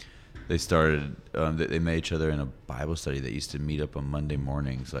 they started. They met each other in a Bible study that used to meet up on Monday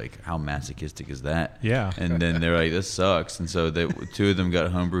mornings. Like, how masochistic is that? Yeah. And then they're like, this sucks. And so two of them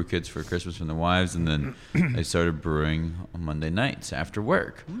got homebrew kits for Christmas from their wives, and then they started brewing on Monday nights after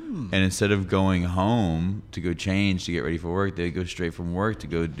work. And instead of going home to go change to get ready for work, they'd go straight from work to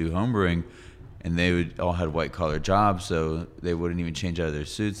go do homebrewing. And they all had white-collar jobs, so they wouldn't even change out of their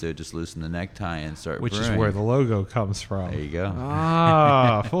suits. They would just loosen the necktie and start Which brewing. is where the logo comes from. There you go.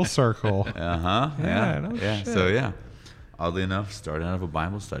 Ah, full circle. Uh-huh. Yeah. No shit. So, oddly enough, started out of a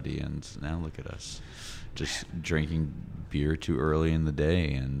Bible study, and now look at us. Just drinking beer too early in the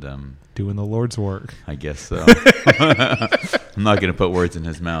day and doing the Lord's work. I guess so. I'm not going to put words in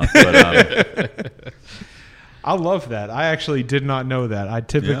his mouth, but I love that. I actually did not know that. I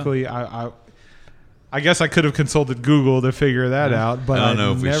typically I guess I could have consulted Google to figure that out, but I don't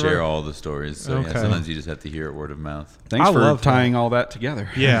know if we share all the stories. So Okay. sometimes you just have to hear it word of mouth. Thanks for tying all that together.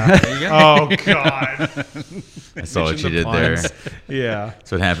 Yeah. There you go. Oh God. I saw what you did there. Yeah.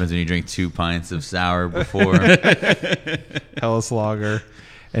 That's what happens when you drink 2 pints of sour before. Hellas Lager.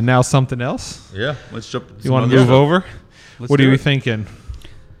 And now something else? Yeah. Let's jump. You want to move over? What are you thinking?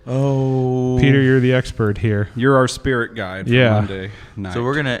 Oh, Peter, you're the expert here. You're our spirit guide for Monday night. So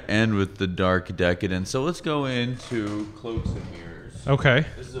we're going to end with the dark decadence. So let's go into Cloaks and Mirrors. Okay.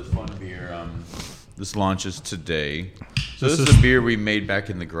 This is a fun beer. This launches today. So this is a beer we made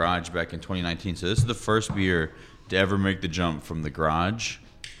back in the garage back in 2019. So this is the first beer to ever make the jump from the garage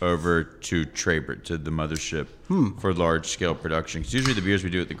over to Traybert, to the mothership for large-scale production. Because usually the beers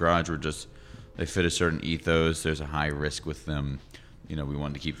we do at the garage they fit a certain ethos. There's a high risk with them. We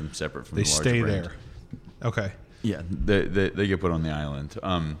wanted to keep them separate from the larger brand. They stay there. Okay. Yeah, they get put on the island.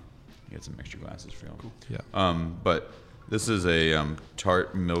 Get some extra glasses for you. Cool. Yeah. But this is a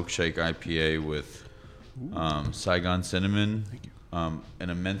tart milkshake IPA with Saigon cinnamon, an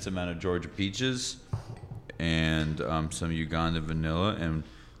immense amount of Georgia peaches, and some Uganda vanilla, and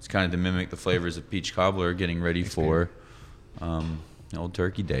it's kind of to mimic the flavors of peach cobbler, getting ready for Old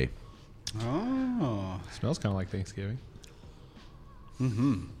Turkey Day. Oh, smells kind of like Thanksgiving.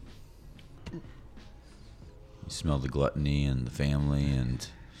 Mm-hmm. You smell the gluttony and the family, and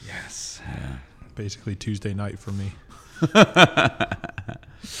yes, yeah. Basically Tuesday night for me. Very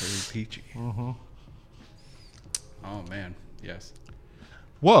peachy. Uh-huh. Oh man, yes.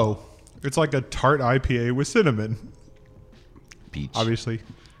 Whoa, it's like a tart IPA with cinnamon. Peach, obviously.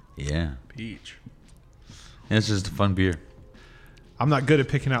 Yeah, peach. And it's just a fun beer. I'm not good at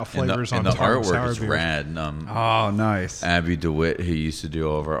picking out flavors and on the tart artwork is beers. rad. Oh, nice. Abby DeWitt, who used to do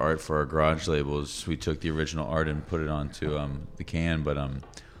all of our art for our garage labels, we took the original art and put it onto the can. But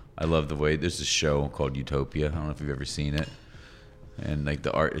I love the way there's a show called Utopia. I don't know if you've ever seen it, and like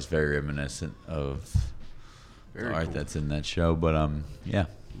the art is very reminiscent of the art that's in that show. But yeah,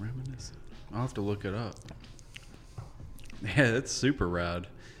 reminiscent. I'll have to look it up. Yeah, it's super rad.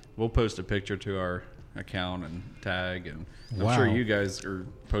 We'll post a picture to our account and tag, and I'm sure you guys are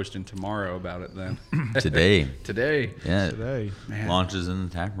posting tomorrow about it then. Today. Yeah. Today. Man. Launches in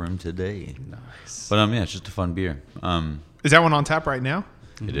the tap room today. Nice. But yeah, it's just a fun beer. Is that one on tap right now?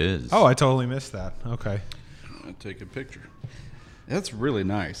 It is. Oh, I totally missed that. Okay. I'll take a picture. That's really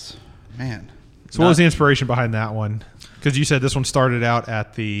nice. Man. So what was the inspiration behind that one? Because you said this one started out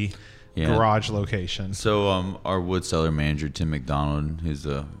at the garage location. So our wood cellar manager, Tim McDonald, who's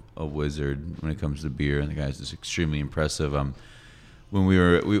a wizard when it comes to beer, and the guy's just extremely impressive. When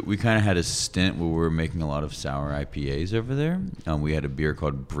we kind of had a stint where we were making a lot of sour IPAs over there. We had a beer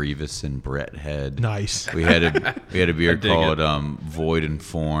called Brevis and Brett Head. Nice. We had a beer called Void and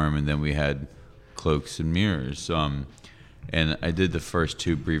Form, and then we had Cloaks and Mirrors. And I did the first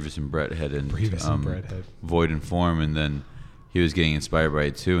two, Brevis and Brett Head, and Void and Form, and then he was getting inspired by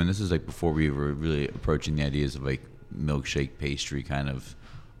it too. And this is like before we were really approaching the ideas of like milkshake pastry kind of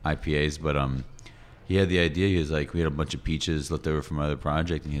IPAs, but he had the idea. He was like, we had a bunch of peaches left over from another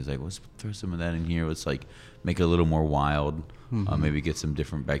project, and he was like, let's throw some of that in here. Let's like make it a little more wild, maybe get some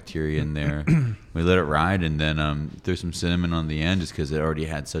different bacteria in there. We let it ride, and then threw some cinnamon on the end, just because it already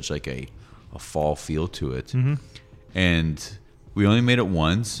had such like a fall feel to it. And we only made it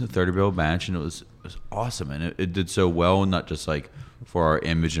once, a 30-barrel batch, and it was awesome, and it did so well, not just like for our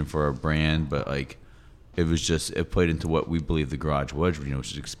image and for our brand, but like it played into what we believe the garage was,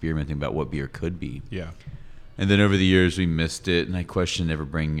 which is experimenting about what beer could be. Yeah. And then over the years we missed it, and I questioned ever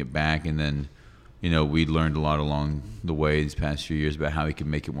bringing it back. And then, we learned a lot along the way these past few years about how we could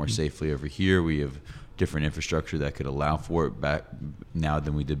make it more safely over here. We have different infrastructure that could allow for it back now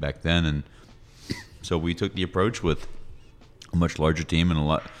than we did back then. And so we took the approach with a much larger team and a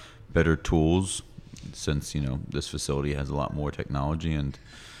lot better tools, since, this facility has a lot more technology, and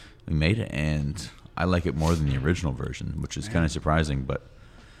we made it. And I like it more than the original version, which is kind of surprising, but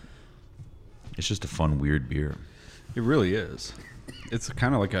it's just a fun, weird beer. It really is. It's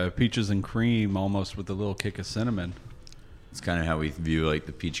kind of like a peaches and cream, almost with a little kick of cinnamon. It's kind of how we view like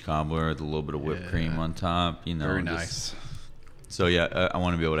the peach cobbler with a little bit of whipped cream on top. Very nice. So yeah, I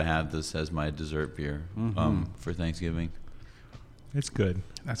want to be able to have this as my dessert beer for Thanksgiving. It's good.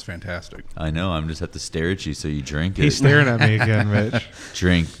 That's fantastic. I know. I'm just have to stare at you so you drink it. He's staring at me again, Mitch.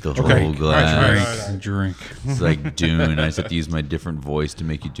 Drink the whole glass. Drink. It's like Dune. I just have to use my different voice to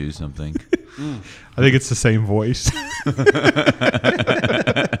make you do something. I think it's the same voice.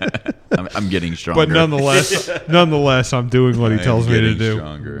 I'm getting stronger. But nonetheless, I'm doing what he tells me to do.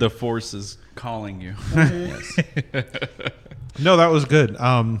 Stronger. The force is calling you. Yes. No, that was good.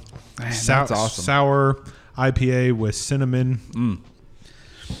 Man, that's awesome. Sour IPA with cinnamon.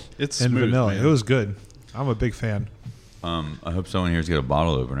 It's and smooth, vanilla. man. It was good. I'm a big fan. I hope someone here's got a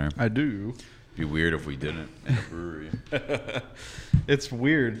bottle opener. I do. It'd be weird if we didn't in a brewery. It's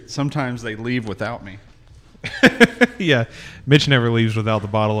weird. Sometimes they leave without me. Yeah, Mitch never leaves without the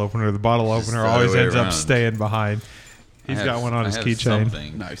bottle opener. The bottle opener always ends up staying behind. He's got one on his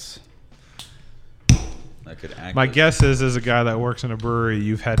keychain. Nice. I could act My guess is, as a guy that works in a brewery,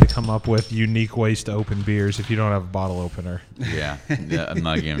 you've had to come up with unique ways to open beers if you don't have a bottle opener. Yeah, I'm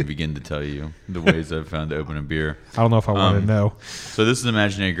not going to begin to tell you the ways I've found to open a beer. I don't know if I want to know. So this is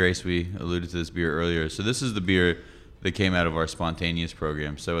Imaginary Grace. We alluded to this beer earlier. So this is the beer that came out of our spontaneous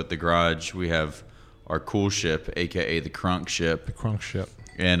program. So at the garage, we have our cool ship, a.k.a. the Crunk Ship. The Crunk Ship.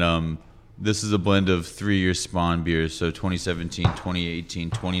 And this is a blend of 3-year spawn beers. So 2017, 2018,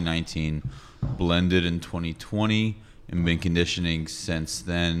 2019, blended in 2020, and been conditioning since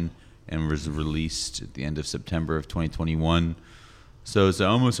then, and was released at the end of September of 2021. So it's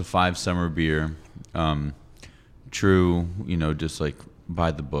almost a 5 summer beer. True, just like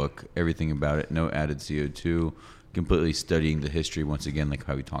by the book, everything about it, no added CO2, completely studying the history once again, like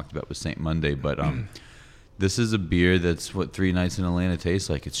how we talked about with St. Monday. But this is a beer that's what 3 Nights in Atlanta tastes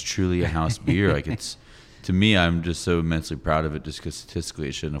like. It's truly a house beer. Like to me, I'm just so immensely proud of it just because statistically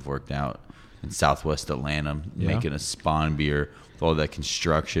it shouldn't have worked out in Southwest Atlanta, making a spawn beer with all that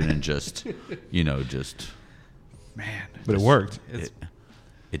construction and just, man. But it worked.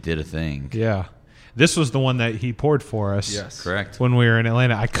 It did a thing. Yeah. This was the one that he poured for us. Yes, correct. When we were in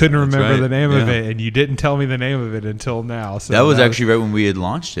Atlanta, I couldn't remember the name of it, and you didn't tell me the name of it until now. So that was actually right when we had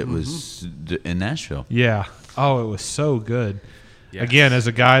launched it. Was in Nashville. Yeah. Oh, it was so good. Yes. Again, as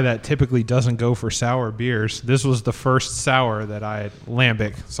a guy that typically doesn't go for sour beers, this was the first sour that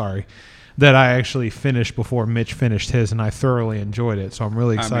that I actually finished before Mitch finished his, and I thoroughly enjoyed it. So I'm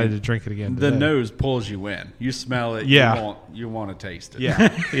really excited to drink it again today. The nose pulls you in. You smell it. Yeah. You want to taste it.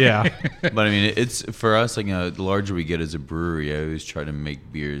 Yeah. Yeah. But I mean, it's for us, like, the larger we get as a brewery, I always try to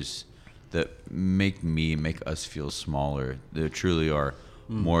make beers that make us feel smaller. They truly are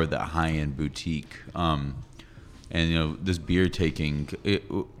more of that high-end boutique. And, this beer taking,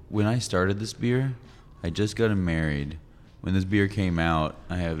 when I started this beer, I just got married. When this beer came out,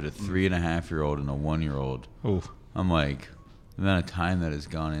 I have a 3.5-year-old and a 1-year-old. Oof. I'm like, the amount of time that has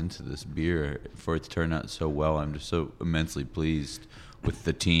gone into this beer for it to turn out so well, I'm just so immensely pleased with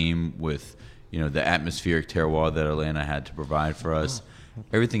the team, with the atmospheric terroir that Atlanta had to provide for us.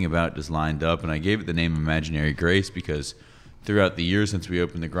 Everything about it just lined up, and I gave it the name Imaginary Grace because throughout the years since we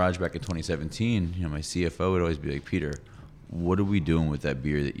opened the garage back in 2017, my CFO would always be like, Peter, what are we doing with that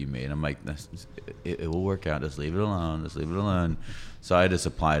beer that you made? I'm like, it will work out. Just leave it alone. Just leave it alone. So I just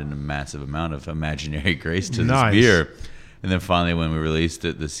applied a massive amount of Imaginary Grace to this beer. And then finally, when we released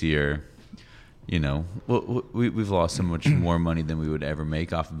it this year, we've lost so much more money than we would ever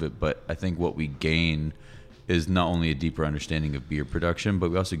make off of it. But I think what we gain is not only a deeper understanding of beer production,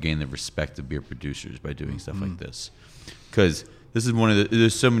 but we also gain the respect of beer producers by doing stuff like this. Because this is one of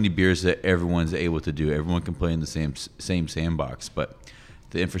there's so many beers that everyone's able to do. Everyone can play in the same sandbox, but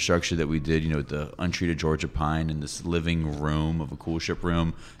the infrastructure that we did, the untreated Georgia pine in this living room of a coolship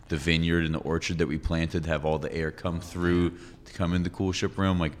room, the vineyard and the orchard that we planted, have all the air come through to come in the coolship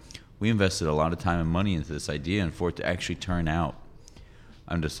room. Like, we invested a lot of time and money into this idea, and for it to actually turn out,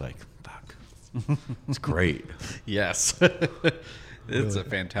 I'm just like, fuck, it's great. Yes. It's a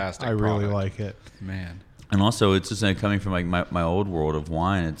fantastic product. I really like it. Man. And also, it's just coming from like my old world of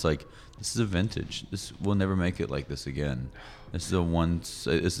wine. It's like, this is a vintage. We'll never make it like this again. This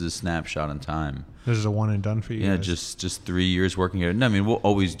is a snapshot in time. This is a one and done for you. Yeah, guys. just 3 years working here. No, I mean, we'll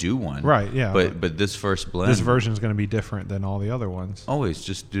always do one. Right. Yeah. But this first blend, this version is going to be different than all the other ones. Always,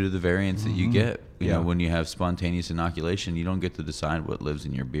 just due to the variants that you get. You know, when you have spontaneous inoculation, you don't get to decide what lives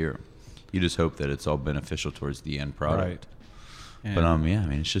in your beer. You just hope that it's all beneficial towards the end product. Right. But I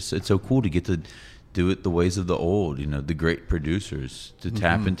mean, it's so cool to get to do it the ways of the old, the great producers, to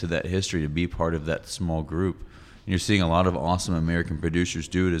tap into that history, to be part of that small group. And you're seeing a lot of awesome American producers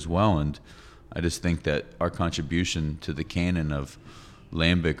do it as well. And I just think that our contribution to the canon of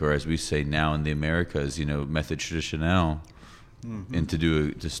Lambic, or as we say now in the Americas, method traditionnel, and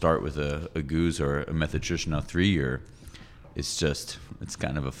to start with a goose or a method traditionnel 3-year, it's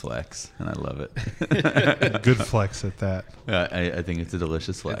kind of a flex, and I love it. Good flex at that. I think it's a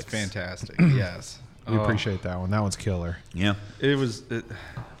delicious flex. It's fantastic. Yes. We appreciate that one. That one's killer. Yeah. It was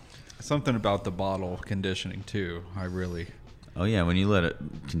something about the bottle conditioning, too. I really... Oh, yeah. When you let it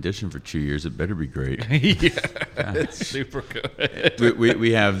condition for 2 years, it better be great. Yeah. It's super good.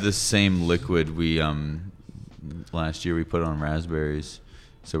 We have this same liquid. Last year we put on raspberries.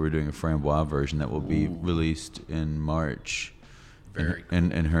 So we're doing a framboise version that will be released in March. Very cool.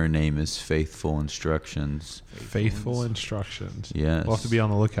 And her name is Faithful Instructions. Faithful Instructions. Yes. We'll have to be on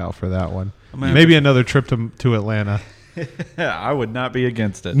the lookout for that one. Maybe another trip to Atlanta. I would not be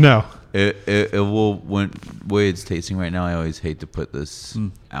against it. No. It will, when way it's tasting right now, I always hate to put this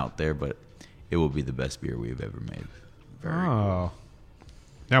out there, but it will be the best beer we've ever made. Very cool.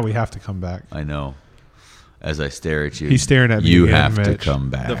 Now we have to come back. I know. As I stare at you, he's staring at me. You again, have Mitch. to come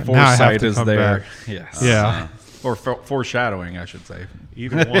back. The foresight is there. Back. Yes. Yeah. Or foreshadowing, I should say.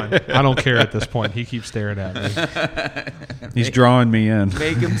 Either one. I don't care at this point. He keeps staring at me. He's drawing me in.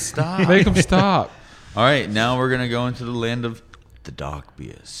 Make him stop. Make him stop. All right, now we're going to go into the land of the dark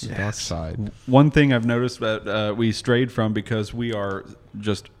beers. Yes. Dark side. One thing I've noticed that we strayed from, because we are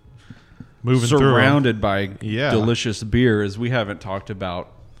just moving surrounded by delicious beer, is we haven't talked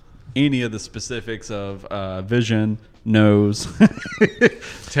about any of the specifics of vision, nose,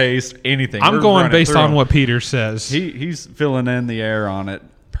 taste, anything. I'm going based on what Peter says. He's filling in the air on it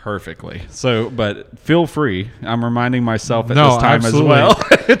perfectly. So, but feel free. I'm reminding myself at this time absolutely.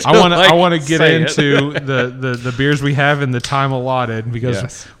 As well. I want to get into the beers we have in the time allotted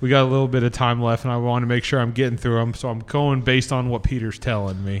because we got a little bit of time left, and I want to make sure I'm getting through them. So I'm going based on what Peter's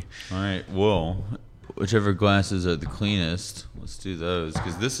telling me. All right. Well, whichever glasses are the cleanest, let's do those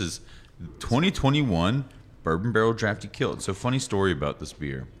because this is 2021 Bourbon Barrel Drafty Kilt. So funny story about this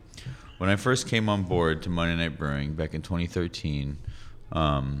beer. When I first came on board to Monday Night Brewing back in 2013,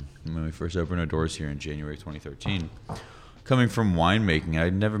 when we first opened our doors here in January 2013, coming from winemaking,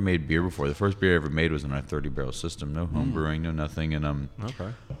 I'd never made beer before. The first beer I ever made was in our 30-barrel system. No home brewing, no nothing. And I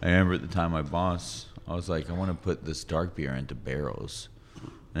remember at the time my boss, I was like, I want to put this dark beer into barrels.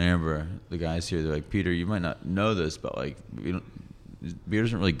 And I remember the guys here, they're like, Peter, you might not know this, but like, beer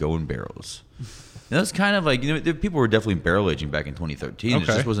doesn't really go in barrels. And that's kind of like, people were definitely barrel aging back in 2013. Okay. It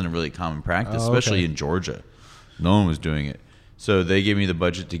just wasn't a really common practice, especially in Georgia. No one was doing it. So they gave me the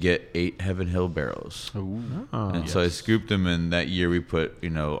budget to get 8 Heaven Hill barrels. So I scooped them, and that year we put,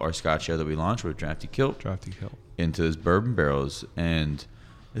 our Scotch ale that we launched with Drafty Kilt into those bourbon barrels. And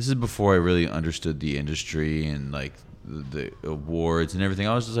this is before I really understood the industry and like the awards and everything.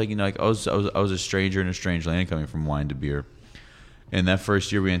 I was just like, I was a stranger in a strange land coming from wine to beer. And that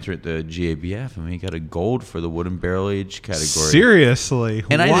first year we entered the GABF, and we got a gold for the wooden barrel age category. Seriously?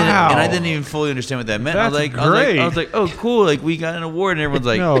 And I didn't even fully understand what that meant. That's great. I was like, oh, cool! Like we got an award, and everyone's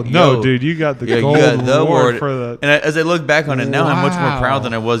like, no, dude, you got the gold award for the. And as I look back on it now, I'm much more proud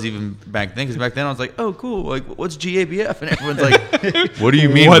than I was even back then. Because back then I was like, oh, cool! Like what's GABF? And everyone's like, what do you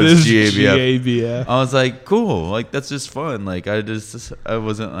mean? What is GABF? I was like, cool! Like that's just fun. Like I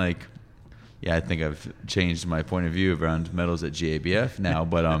wasn't like. Yeah, I think I've changed my point of view around medals at GABF now,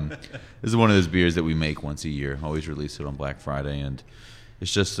 but this is one of those beers that we make once a year. Always release it on Black Friday, and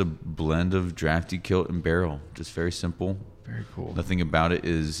it's just a blend of Drafty Kilt and barrel. Just very simple. Very cool. Nothing about it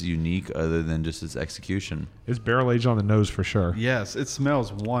is unique other than just its execution. It's barrel aged on the nose for sure. Yes, it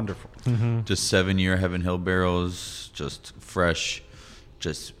smells wonderful. Mm-hmm. Just 7-year Heaven Hill barrels, just fresh,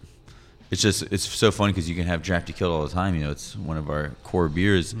 It's so fun because you can have Drafty Kilt all the time. It's one of our core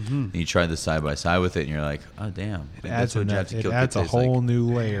beers. Mm-hmm. And you try this side by side with it, and you're like, oh, damn. It adds a whole new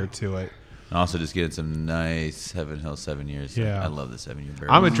layer to it. And also just getting some nice Heaven Hill 7 years. Yeah. I love the 7-year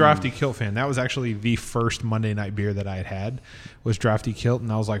barrel. I'm a Drafty Kilt fan. That was actually the first Monday night beer that I had was Drafty Kilt,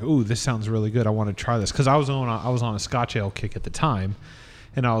 and I was like, ooh, this sounds really good. I want to try this because I was on a Scotch ale kick at the time,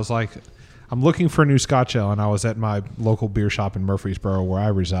 and I was like, I'm looking for a new Scotch ale, and I was at my local beer shop in Murfreesboro where I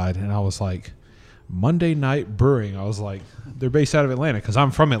reside, and I was like, Monday Night Brewing. I was like, they're based out of Atlanta because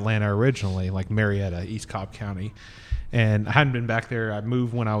I'm from Atlanta originally, like Marietta, East Cobb County, and I hadn't been back there. I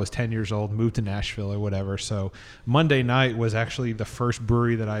moved when I was 10 years old, moved to Nashville or whatever, so Monday Night was actually the first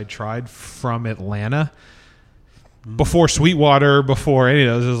brewery that I had tried from Atlanta. Before Sweetwater, before any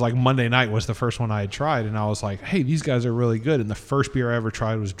of those, it was like Monday Night was the first one I had tried, and I was like, hey, these guys are really good. And the first beer I ever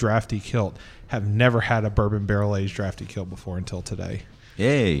tried was Drafty Kilt. Have never had a bourbon barrel-aged Drafty Kilt before until today.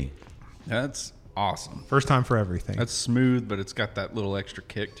 Yay. That's awesome. First time for everything. That's smooth, but it's got that little extra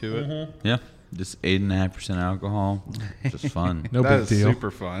kick to it. Mm-hmm. Yeah. Just 8.5% alcohol. Just fun. No big deal.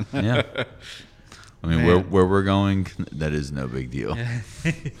 Super fun. Yeah. I mean, where we're going, that is no big deal. I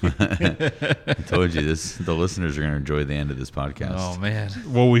told you this. The listeners are going to enjoy the end of this podcast. Oh, man.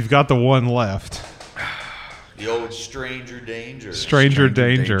 Well, we've got the one left. The old Stranger Danger. Stranger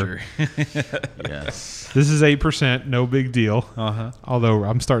Danger. Yes. This is 8%, no big deal. Uh-huh. Although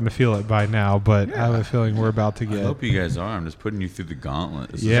I'm starting to feel it by now, but I have a feeling we're about to get. I hope you guys are. I'm just putting you through the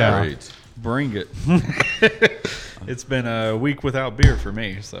gauntlet. This is great. Bring it. It's been a week without beer for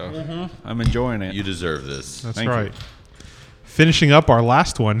me, so I'm enjoying it. You deserve this. That's right. Finishing up our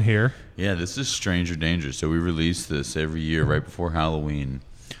last one here. Yeah, this is Stranger Danger. So we release this every year right before Halloween.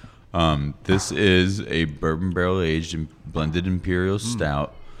 This is a bourbon barrel aged and blended imperial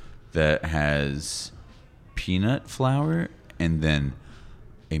stout that has peanut flour and then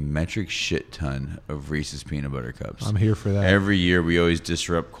a metric shit ton of Reese's peanut butter cups. I'm here for that. Every year we always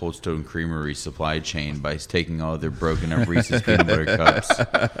disrupt Cold Stone Creamery supply chain by taking all their broken up Reese's peanut butter cups.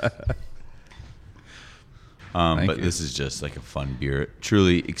 But this is just like a fun beer.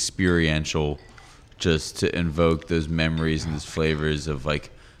 Truly experiential, just to invoke those memories and those flavors of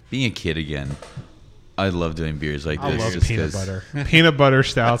like being a kid again. I love doing beers like this. I love peanut butter. Peanut butter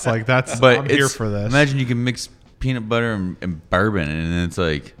stouts, like that's. But I'm here for this. Imagine you can mix peanut butter and bourbon, and then it's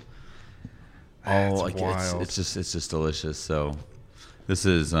like, it's just delicious. So, this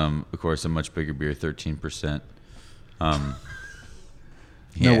is of course a much bigger beer, 13%.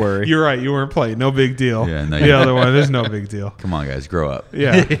 No worry. You're right. You weren't playing. No big deal. Yeah, no, the other one is no big deal. Come on, guys, grow up.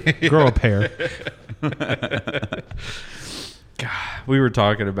 Yeah, grow up hair. God, we were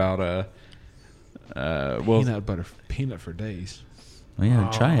talking about peanut for days. Oh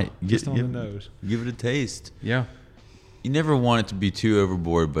yeah, try it. Just on the nose. Give it a taste. Yeah. You never want it to be too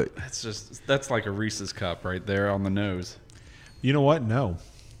overboard, but that's like a Reese's cup right there on the nose. You know what? No,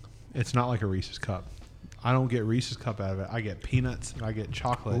 it's not like a Reese's cup. I don't get Reese's cup out of it. I get peanuts and I get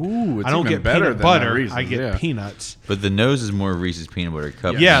chocolate. Ooh, it's I don't even get better peanut than butter. Reese's, I get peanuts. But the nose is more Reese's peanut butter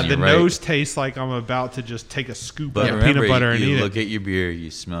cup. Yeah, the nose tastes like I'm about to just take a scoop of peanut butter and eat it. You look at your beer,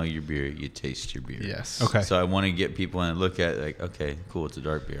 you smell your beer, you taste your beer. Yes. Okay. So I want to get people and look at it like, okay, cool, it's a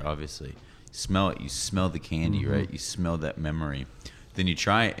dark beer, obviously. Smell it. You smell the candy, right? You smell that memory. Then you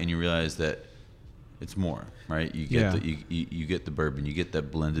try it and you realize that it's more, right? You get you get the bourbon, you get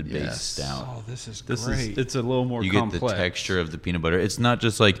that blended base stout. Oh, this is great. It's a little more complex. You get the texture of the peanut butter. It's not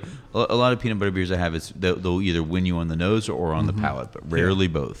just like a lot of peanut butter beers I have. They'll either win you on the nose or on the palate, but rarely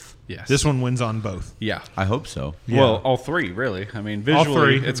both. Yes. This one wins on both. Yeah. I hope so. Yeah. Well, all three, really. I mean,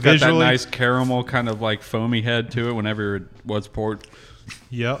 visually, it's got that nice caramel kind of like foamy head to it whenever it was poured.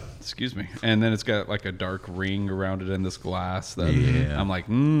 Yep. Excuse me. And then it's got like a dark ring around it in this glass. That I'm like,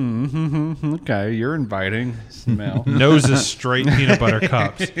 okay, you're inviting. Smell. Nose is straight peanut butter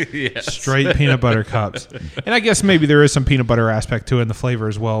cups. Yes. Straight peanut butter cups. And I guess maybe there is some peanut butter aspect to it in the flavor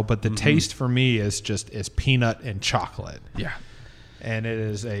as well, but the taste for me is peanut and chocolate. Yeah. And it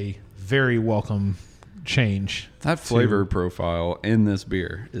is a very welcome change. That flavor profile in this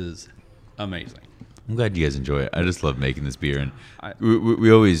beer is amazing. I'm glad you guys enjoy it. I just love making this beer, and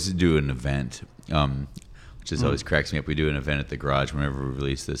we always do an event, which just always cracks me up. We do an event at the garage whenever we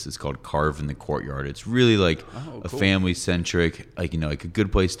release this. It's called Carve in the Courtyard. It's really like a family-centric, like a good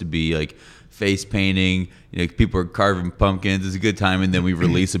place to be, like face painting. People are carving pumpkins. It's a good time, and then we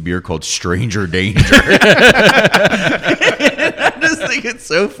release a beer called Stranger Danger. I just think it's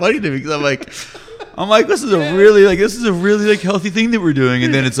so funny to me because I'm like, this is a really healthy thing that we're doing,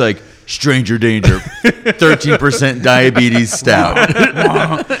 and then it's like Stranger Danger, 13% diabetes stout.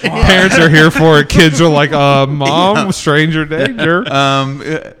 Parents are here for it. Kids are like, Mom, Stranger Danger.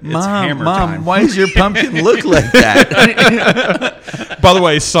 Mom, why does your pumpkin look like that? By the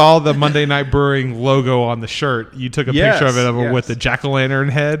way, saw the Monday Night Brewing logo on the shirt. You took a picture of it with the jack-o'-lantern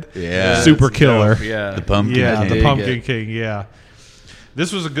head. Yeah. Super killer. Yeah. The Pumpkin King. The Pumpkin King, yeah.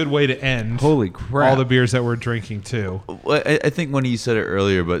 This was a good way to end. Holy crap. All the beers that we're drinking, too. Well, I think one of you said it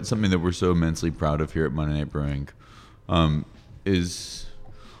earlier, but something that we're so immensely proud of here at Monday Night Brewing is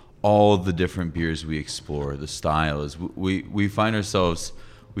all the different beers we explore, the styles. We find ourselves,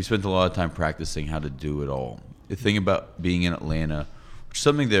 we spent a lot of time practicing how to do it all. The thing about being in Atlanta, which is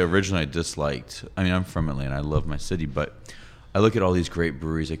something that originally I disliked. I mean, I'm from Atlanta. I love my city, but I look at all these great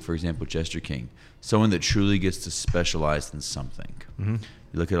breweries, like, for example, Jester King. Someone that truly gets to specialize in something. You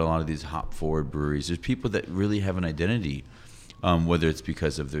look at a lot of these hop-forward breweries. There's people that really have an identity, whether it's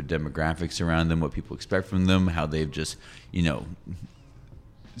because of their demographics around them, what people expect from them, how they've just,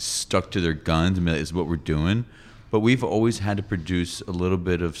 stuck to their guns. I mean, is what we're doing. But we've always had to produce a little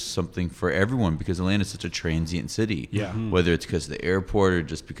bit of something for everyone because Atlanta's such a transient city. Yeah. Whether it's because of the airport or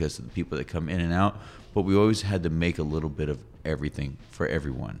just because of the people that come in and out. But we always had to make a little bit of everything for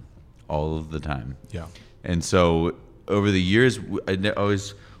everyone. All of the time. Yeah. And so over the years,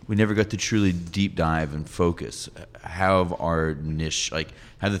 we never got to truly deep dive and focus, have our niche, like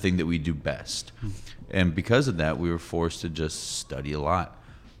have the thing that we do best. And because of that, we were forced to just study a lot,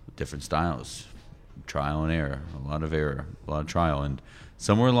 different styles, trial and error, a lot of trial. And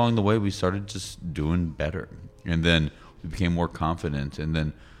somewhere along the way, we started just doing better. And then we became more confident. And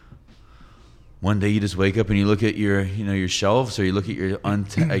then one day you just wake up and you look at your shelves, or you look at your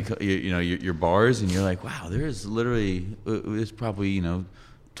your bars, and you're like, wow, there's probably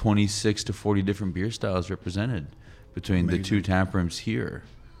 26 to 40 different beer styles represented between the two tap rooms here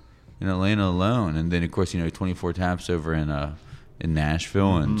in Atlanta alone, and then of course 24 taps over in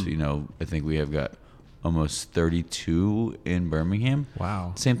Nashville, and I think we have got almost 32 in Birmingham.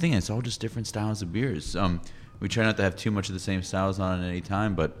 Wow. Same thing. It's all just different styles of beers. We try not to have too much of the same styles on at any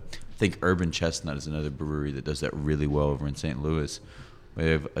time, but I think Urban Chestnut is another brewery that does that really well over in St. Louis.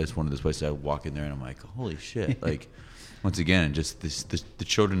 It's one of those places I walk in there and I'm like, holy shit! Like, once again, just the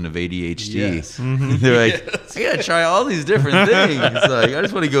children of ADHD. Yes. They're like, I gotta try all these different things. Like, I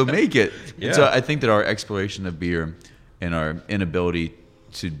just want to go make it. Yeah. And so I think that our exploration of beer and our inability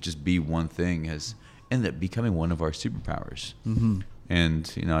to just be one thing has ended up becoming one of our superpowers.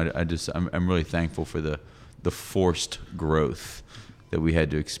 And I'm really thankful for the forced growth that we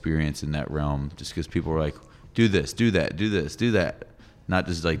had to experience in that realm, just because people were like, do this, do that, do this, do that. Not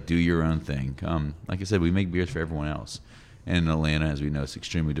just like do your own thing. Like I said, we make beers for everyone else. And in Atlanta, as we know, it's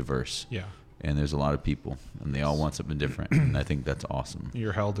extremely diverse. Yeah. and there's a lot of people, and they all want something different, and I think that's awesome.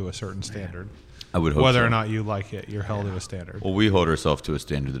 You're held to a certain standard. I would hope whether or not you like it, you're held to a standard. Well, we hold ourselves to a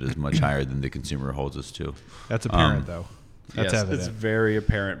standard that is much higher than the consumer holds us to. That's apparent, though. That's evident. It's very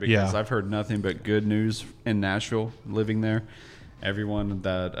apparent because I've heard nothing but good news in Nashville living there. Everyone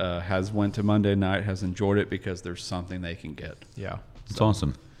that has went to Monday night has enjoyed it because there's something they can get. Yeah. It's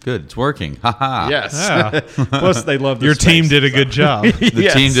awesome. Good. It's working. Ha ha. Yes. Yeah. Plus, they love your team did a good job.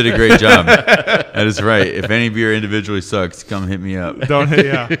 The team did a great job. That is right. If any beer individually sucks, come hit me up.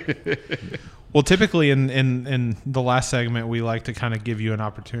 Well, typically in the last segment, we like to kind of give you an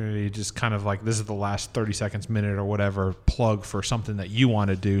opportunity, just kind of like this is the last 30 seconds, minute, or whatever, plug for something that you want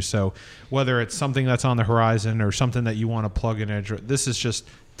to do. So whether it's something that's on the horizon or something that you want to plug in, this is just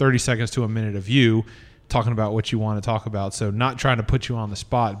 30 seconds to a minute of you talking about what you want to talk about. So not trying to put you on the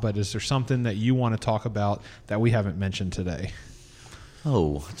spot, but is there something that you want to talk about that we haven't mentioned today?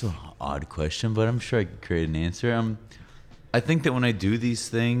 Oh, that's an odd question, but I'm sure I could create an answer. I think that when I do these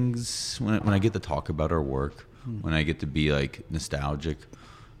things, when I get to talk about our work, when I get to be like nostalgic,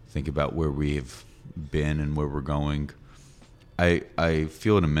 think about where we've been and where we're going, I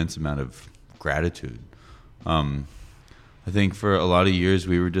feel an immense amount of gratitude. I think for a lot of years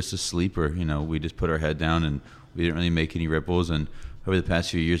we were just a sleeper. We just put our head down and we didn't really make any ripples. And over the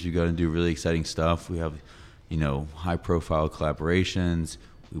past few years, we've got to do really exciting stuff. We have, high-profile collaborations.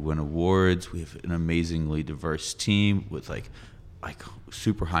 We win awards. We have an amazingly diverse team with like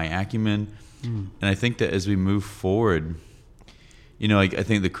super high acumen. And I think that as we move forward, I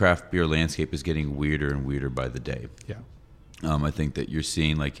think the craft beer landscape is getting weirder and weirder by the day. Yeah. I think that you're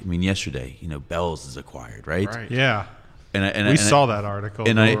seeing yesterday, Bell's is acquired, right? Right. Yeah. And we saw that article.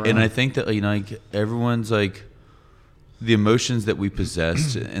 And I think that everyone's the emotions that we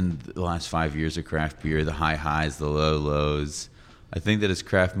possessed in the last 5 years of craft beer, the high highs, the low lows. I think that as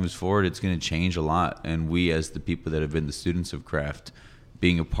craft moves forward, it's going to change a lot. And we, as the people that have been the students of craft,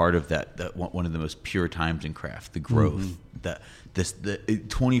 being a part of that one of the most pure times in craft, the growth, the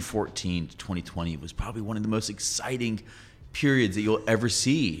 2014 to 2020 was probably one of the most exciting periods that you'll ever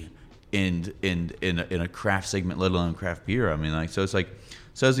see in a craft segment, let alone craft beer. So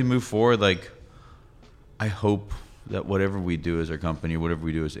as we move forward, I hope that whatever we do as our company or whatever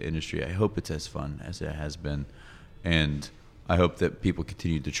we do as an industry, I hope it's as fun as it has been. And I hope that people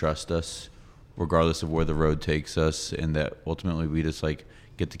continue to trust us regardless of where the road takes us, and that ultimately we just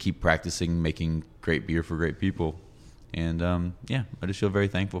get to keep practicing making great beer for great people. And I just feel very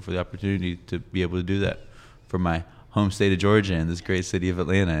thankful for the opportunity to be able to do that for my home state of Georgia and this great city of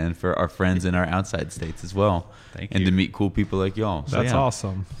Atlanta, and for our friends in our outside states as well. Thank you. And to meet cool people like y'all. That's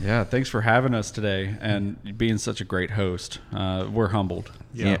awesome. Yeah, thanks for having us today and being such a great host. We're humbled.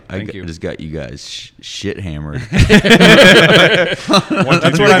 Yeah, I just got you guys shit hammered. That's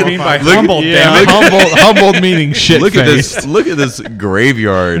what I mean by humbled. Yeah, humbled meaning shit. Look at this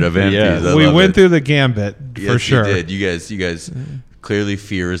graveyard of empties. Yeah. We went through the gambit for sure. You did. You guys. Clearly,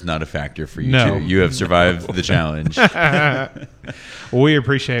 fear is not a factor for you two. You have survived the challenge. Well, we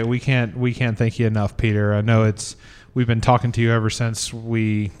appreciate it. We can't thank you enough, Peter. I know we've been talking to you ever since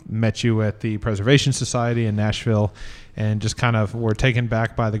we met you at the Preservation Society in Nashville, and just kind of were taken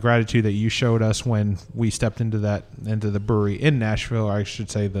back by the gratitude that you showed us when we stepped into the brewery in Nashville, or I should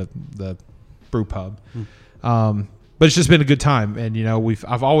say the brew pub. But it's just been a good time, and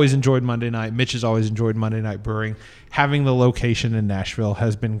I've always enjoyed Monday night. Mitch has always enjoyed Monday Night Brewing. Having the location in Nashville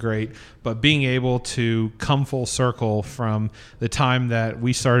has been great, but being able to come full circle from the time that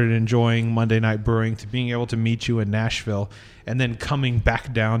we started enjoying Monday Night Brewing to being able to meet you in Nashville, and then coming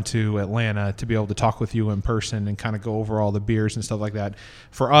back down to Atlanta to be able to talk with you in person and kind of go over all the beers and stuff like that.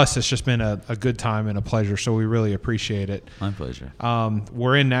 For us, it's just been a good time and a pleasure, so we really appreciate it. My pleasure.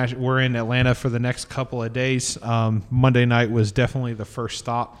 We're in Atlanta for the next couple of days. Monday night was definitely the first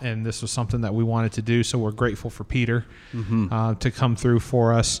stop, and this was something that we wanted to do, so we're grateful for Peter to come through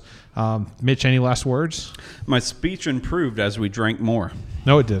for us. Mitch, any last words? My speech improved as we drank more.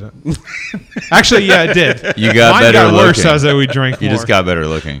 No, it didn't. Actually, yeah, it did. You got Mine better got looking. Worse as we drank more. You just got better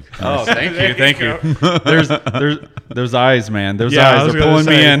looking. Oh, thank you. There's those eyes, man. Those eyes are pulling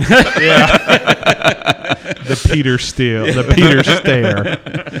me in. Yeah. The Peter stare.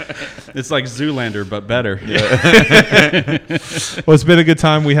 It's like Zoolander, but better. Well, it's been a good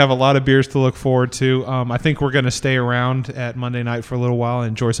time. We have a lot of beers to look forward to. I think we're going to stay around at Monday night for a little while and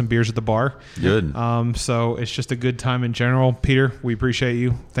enjoy some beers at the bar. Good. So it's just a good time in general. Peter, we appreciate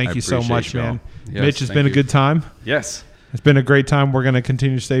you. Thank you so much, y'all. man. Yes, Mitch, it's been a good time. Yes. It's been a great time. We're going to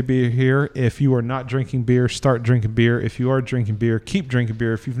continue to stay here. If you are not drinking beer, start drinking beer. If you are drinking beer, keep drinking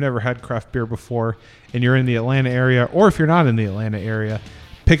beer. If you've never had craft beer before and you're in the Atlanta area, or if you're not in the Atlanta area,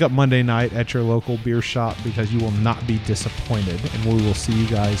 pick up Monday Night at your local beer shop because you will not be disappointed. And we will see you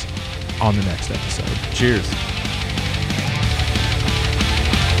guys on the next episode. Cheers.